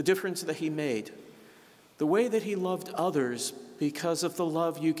 the difference that he made, the way that he loved others because of the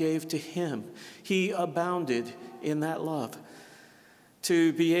love you gave to him. He abounded in that love.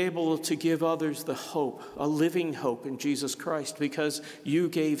 To be able to give others the hope, a living hope in Jesus Christ, because you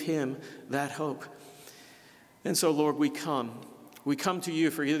gave him that hope. And so, Lord, we come. We come to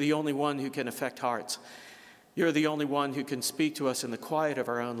you, for you're the only one who can affect hearts. You're the only one who can speak to us in the quiet of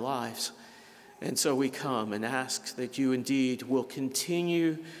our own lives. And so we come and ask that you indeed will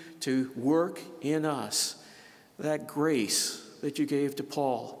continue to work in us that grace that you gave to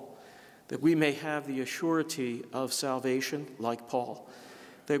Paul, that we may have the assurity of salvation like Paul,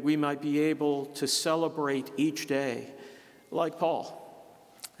 that we might be able to celebrate each day like Paul,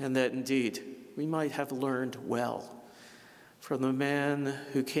 and that indeed we might have learned well from the man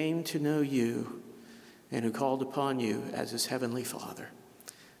who came to know you and who called upon you as his heavenly Father.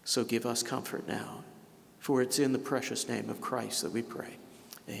 So give us comfort now, for it's in the precious name of Christ that we pray.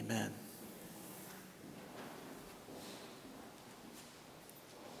 Amen.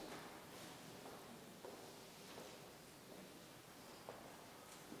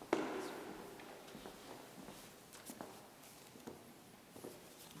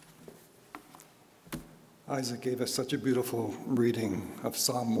 Isaac gave us such a beautiful reading of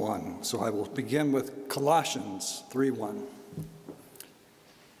Psalm 1, so I will begin with Colossians 3:1.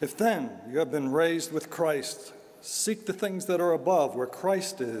 If then you have been raised with Christ, seek the things that are above, where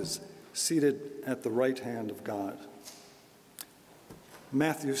Christ is, seated at the right hand of God.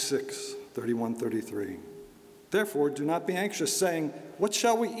 Matthew 6:31-33. Therefore, do not be anxious, saying, what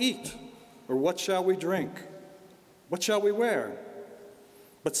shall we eat? Or what shall we drink? What shall we wear?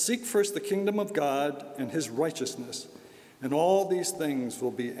 But seek first the kingdom of God and his righteousness, and all these things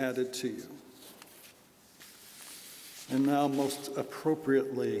will be added to you. And now, most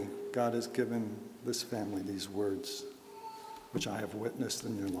appropriately, God has given this family these words, which I have witnessed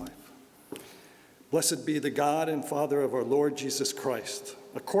in your life. Blessed be the God and Father of our Lord Jesus Christ.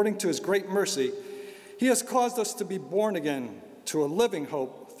 According to his great mercy, he has caused us to be born again to a living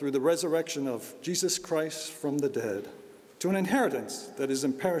hope through the resurrection of Jesus Christ from the dead, to an inheritance that is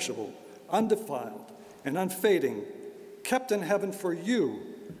imperishable, undefiled, and unfading, kept in heaven for you,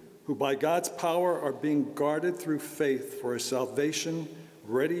 who by God's power are being guarded through faith for a salvation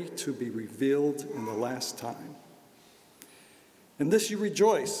ready to be revealed in the last time. In this you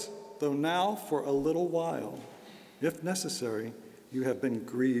rejoice, though now for a little while, if necessary, you have been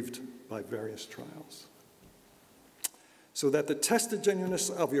grieved by various trials, so that the tested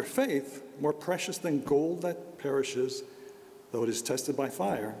genuineness of your faith, more precious than gold that perishes, though it is tested by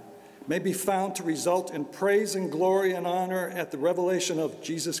fire, may be found to result in praise and glory and honor at the revelation of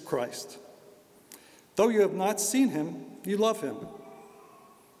Jesus Christ. Though you have not seen him, you love him.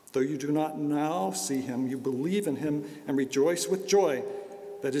 Though you do not now see him, you believe in him and rejoice with joy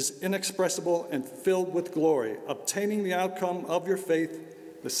that is inexpressible and filled with glory, obtaining the outcome of your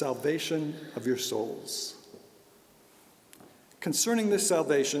faith, the salvation of your souls. Concerning this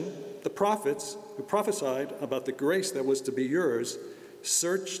salvation, the prophets who prophesied about the grace that was to be yours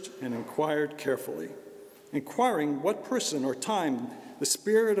searched and inquired carefully, inquiring what person or time the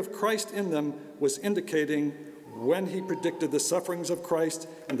Spirit of Christ in them was indicating when he predicted the sufferings of Christ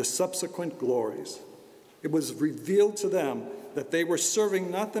and the subsequent glories. It was revealed to them that they were serving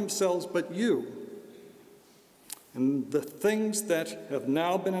not themselves but you, and the things that have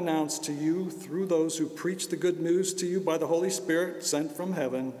now been announced to you through those who preach the good news to you by the Holy Spirit sent from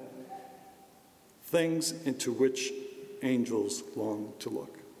heaven, things into which angels long to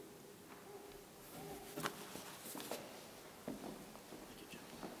look.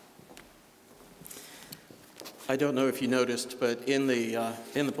 I don't know if you noticed, but in the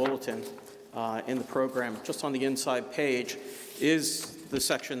bulletin, in the program, just on the inside page, is the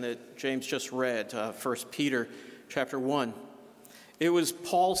section that James just read, 1 Peter chapter 1. It was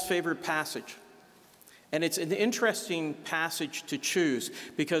Paul's favorite passage. And it's an interesting passage to choose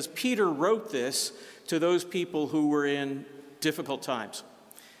because Peter wrote this to those people who were in difficult times.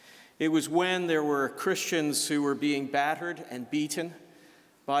 It was when there were Christians who were being battered and beaten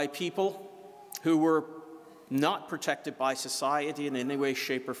by people who were not protected by society in any way,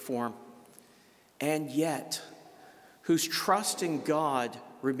 shape, or form, and yet whose trust in God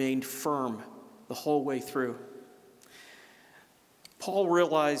remained firm the whole way through. Paul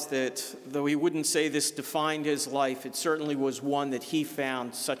realized that though he wouldn't say this defined his life, it certainly was one that he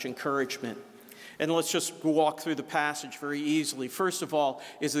found such encouragement. And let's just walk through the passage very easily. First of all,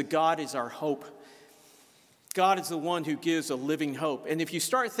 is that God is our hope. God is the one who gives a living hope. And if you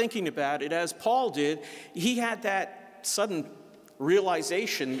start thinking about it, as Paul did, he had that sudden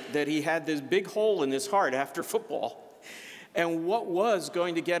realization that he had this big hole in his heart after football. And what was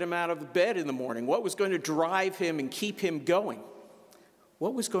going to get him out of the bed in the morning? What was going to drive him and keep him going?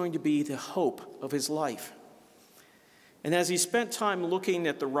 What was going to be the hope of his life? And as he spent time looking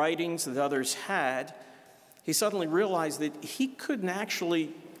at the writings that others had, he suddenly realized that he couldn't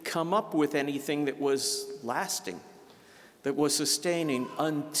actually come up with anything that was lasting, that was sustaining,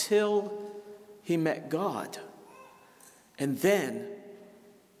 until he met God. And then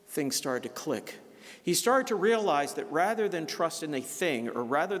things started to click. He started to realize that rather than trust in a thing, or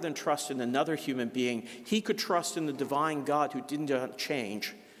rather than trust in another human being, he could trust in the divine God who did not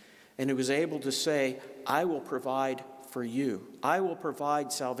change. And he was able to say, I will provide for you. I will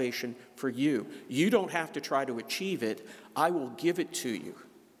provide salvation for you. You don't have to try to achieve it. I will give it to you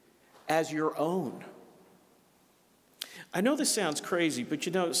as your own. I know this sounds crazy, but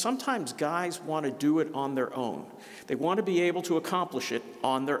you know, sometimes guys want to do it on their own. They want to be able to accomplish it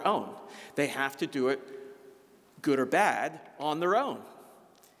on their own. They have to do it, good or bad, on their own.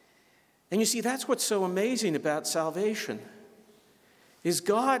 And you see, that's what's so amazing about salvation, is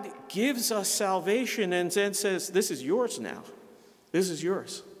God gives us salvation and then says, this is yours now. This is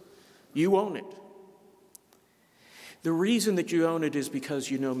yours. You own it. The reason that you own it is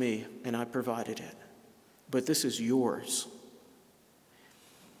because you know me and I provided it. But this is yours.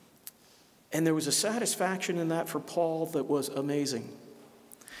 And there was a satisfaction in that for Paul that was amazing.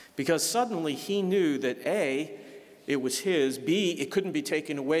 Because suddenly he knew that A, it was his, B, it couldn't be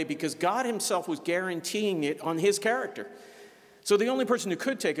taken away because God himself was guaranteeing it on his character. So the only person who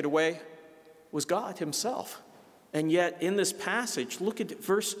could take it away was God himself. And yet in this passage, look at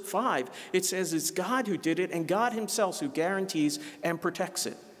verse 5. It says it's God who did it and God himself who guarantees and protects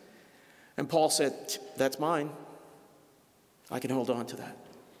it. And Paul said, that's mine. I can hold on to that.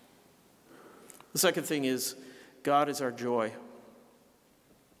 The second thing is, God is our joy.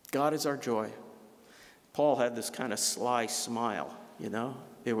 God is our joy. Paul had this kind of sly smile, you know.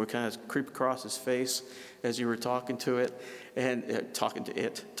 It would kind of creep across his face as you were talking to it, and talking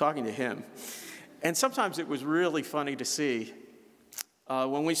to him. And sometimes it was really funny to see.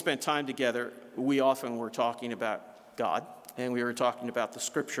 When we spent time together, we often were talking about God, and we were talking about the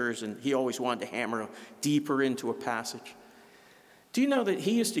scriptures, and he always wanted to hammer deeper into a passage. Do you know that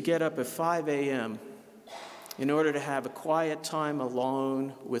he used to get up at 5 a.m. in order to have a quiet time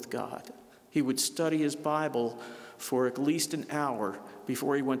alone with God? He would study his Bible for at least an hour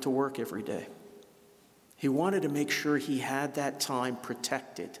before he went to work every day. He wanted to make sure he had that time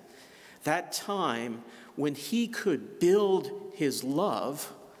protected. That time when he could build his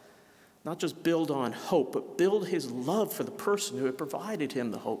love, not just build on hope, but build his love for the person who had provided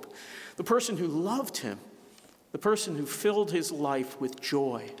him the hope, the person who loved him, the person who filled his life with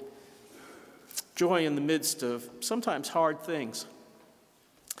joy. Joy in the midst of sometimes hard things.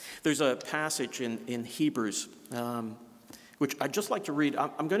 There's a passage in Hebrews, which I'd just like to read.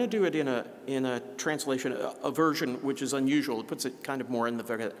 I'm going to do it in a translation, a version which is unusual. It puts it kind of more in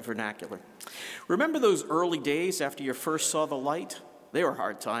the vernacular. Remember those early days after you first saw the light? They were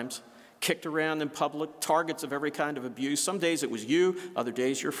hard times. Kicked around in public, targets of every kind of abuse. Some days it was you, other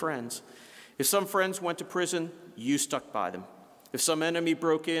days your friends. If some friends went to prison, you stuck by them. If some enemy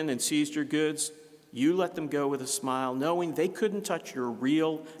broke in and seized your goods, you let them go with a smile, knowing they couldn't touch your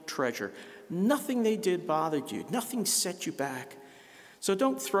real treasure. Nothing they did bothered you. Nothing set you back. So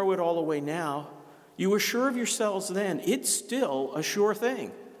don't throw it all away now. You were sure of yourselves then. It's still a sure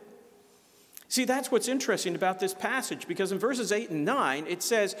thing. See, that's what's interesting about this passage, because in verses 8 and 9, it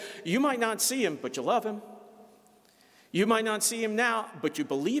says, you might not see him, but you love him. You might not see him now, but you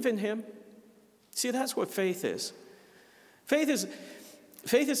believe in him. See, that's what faith is. Faith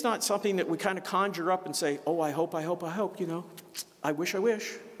is not something that we kind of conjure up and say, oh, I hope, you know. I wish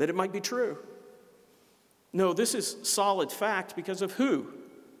that it might be true. No, this is solid fact because of who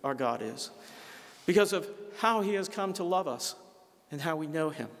our God is, because of how he has come to love us and how we know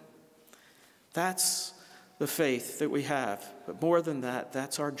him. That's the faith that we have. But more than that,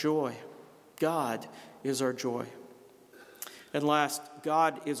 that's our joy. God is our joy. And last,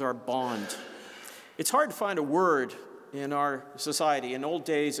 God is our bond. It's hard to find a word in our society. In old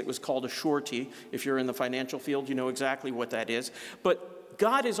days, it was called a surety. If you're in the financial field, you know exactly what that is. But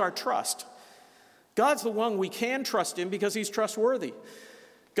God is our trust. God's the one we can trust in because he's trustworthy.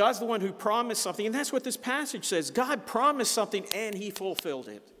 God's the one who promised something, and that's what this passage says. God promised something, and he fulfilled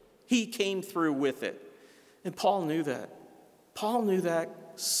it. He came through with it. And Paul knew that. Paul knew that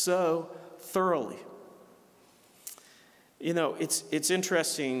so thoroughly. You know, it's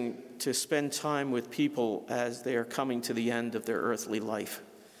interesting to spend time with people as they are coming to the end of their earthly life.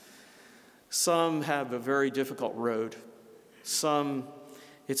 Some have a very difficult road. Some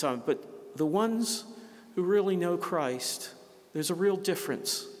it's on, but the ones who really know Christ, there's a real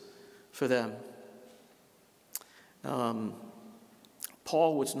difference for them.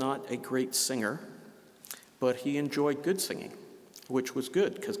 Paul was not a great singer, but he enjoyed good singing, which was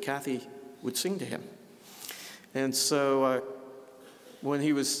good because Kathy would sing to him. And so when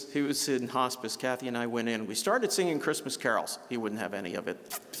he was in hospice, Kathy and I went in. We started singing Christmas carols. He wouldn't have any of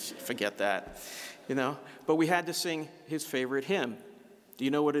it. Forget that, you know. But we had to sing his favorite hymn. Do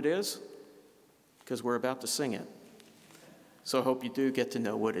you know what it is? Because we're about to sing it. So I hope you do get to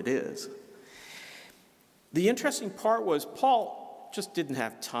know what it is. The interesting part was Paul just didn't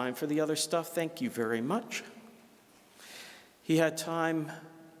have time for the other stuff. Thank you very much. He had time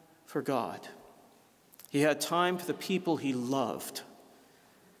for God. He had time for the people he loved.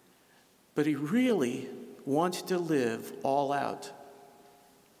 But he really wanted to live all out.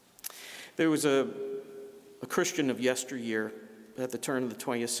 There was a Christian of yesteryear at the turn of the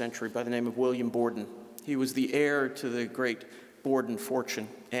 20th century by the name of William Borden. He was the heir to the great Borden fortune,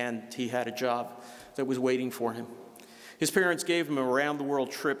 and he had a job that was waiting for him. His parents gave him a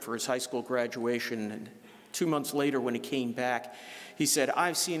round-the-world trip for his high school graduation, and 2 months later when he came back, he said,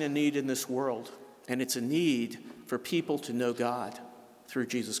 "I've seen a need in this world. And it's a need for people to know God through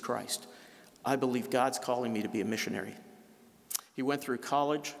Jesus Christ. I believe God's calling me to be a missionary." He went through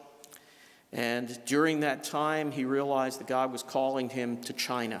college, and during that time, he realized that God was calling him to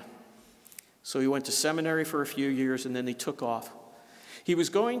China. So he went to seminary for a few years, and then he took off. He was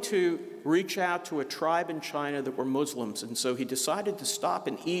going to reach out to a tribe in China that were Muslims, and so he decided to stop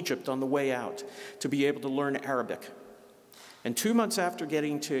in Egypt on the way out to be able to learn Arabic. And 2 months after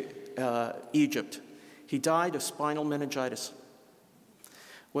getting to Egypt, he died of spinal meningitis.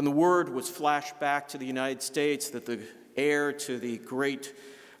 When the word was flashed back to the United States that the heir to the great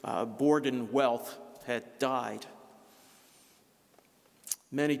Borden wealth had died,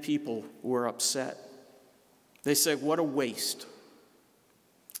 many people were upset. They said, "What a waste."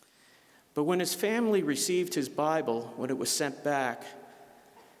 But when his family received his Bible, when it was sent back,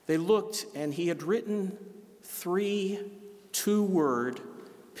 they looked and he had written 3 two-word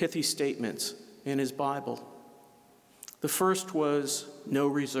pithy statements in his Bible. The first was no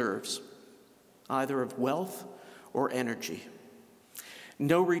reserves, either of wealth or energy.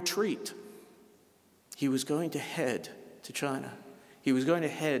 No retreat. He was going to head to China. He was going to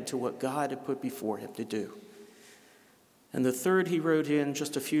head to what God had put before him to do. And the third he wrote in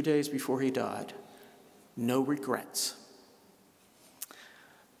just a few days before he died, no regrets.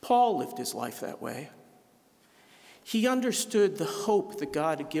 Paul lived his life that way. He understood the hope that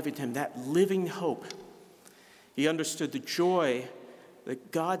God had given him, that living hope. He understood the joy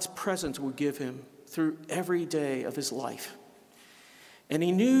that God's presence would give him through every day of his life. And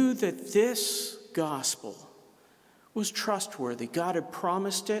he knew that this gospel was trustworthy. God had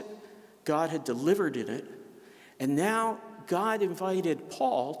promised it. God had delivered in it. And now God invited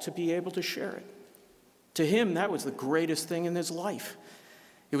Paul to be able to share it. To him, that was the greatest thing in his life.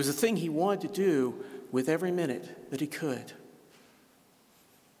 It was the thing he wanted to do with every minute that he could.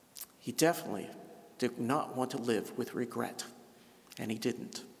 He definitely did not want to live with regret, and he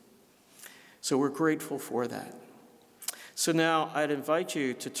didn't. So we're grateful for that. So now I'd invite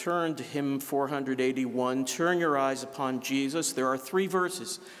you to turn to hymn 481. Turn your eyes upon Jesus. There are 3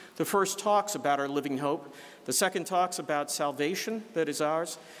 verses. The first talks about our living hope. The second talks about salvation that is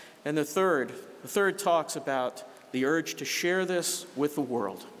ours. And the third talks about the urge to share this with the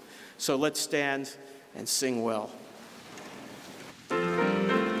world. So let's stand and sing well.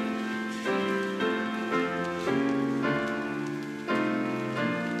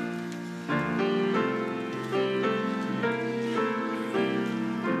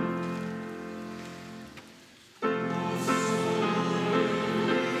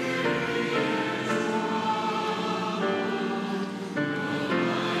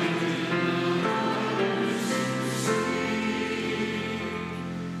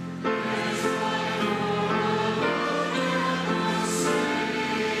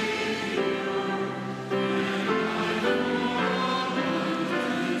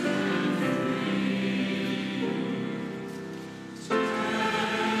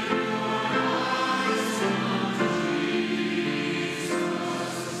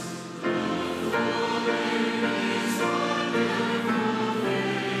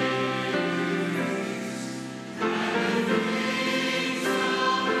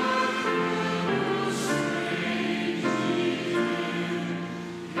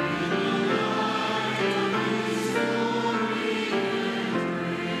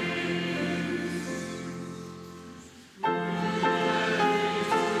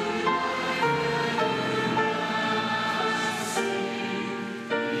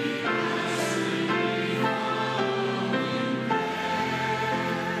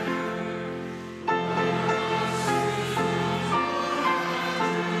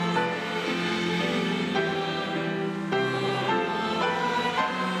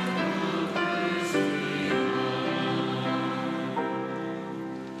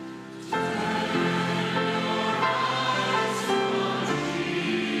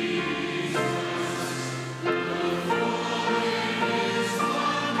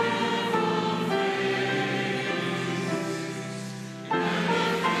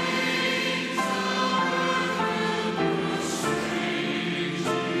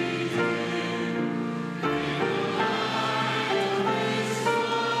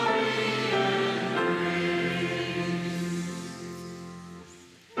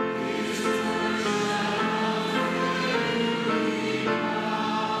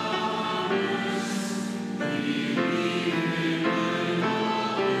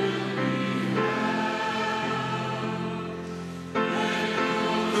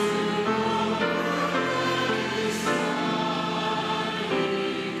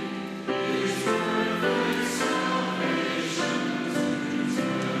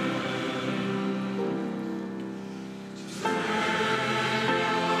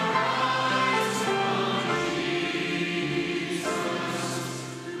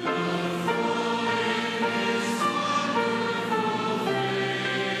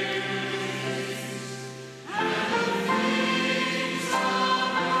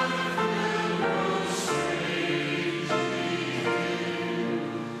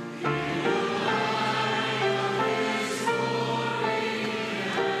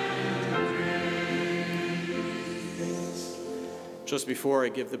 Just before I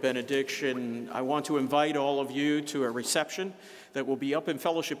give the benediction, I want to invite all of you to a reception that will be up in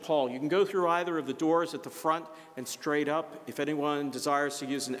Fellowship Hall. You can go through either of the doors at the front and straight up. If anyone desires to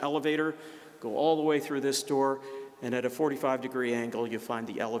use an elevator, go all the way through this door, and at a 45-degree angle, you'll find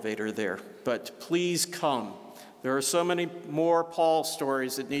the elevator there. But please come. There are so many more Paul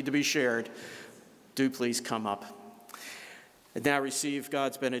stories that need to be shared. Do please come up. And now receive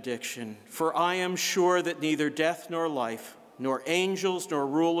God's benediction. For I am sure that neither death nor life, nor angels, nor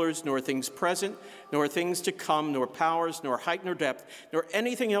rulers, nor things present, nor things to come, nor powers, nor height, nor depth, nor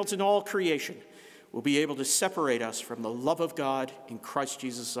anything else in all creation will be able to separate us from the love of God in Christ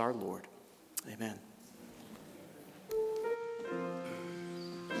Jesus our Lord. Amen.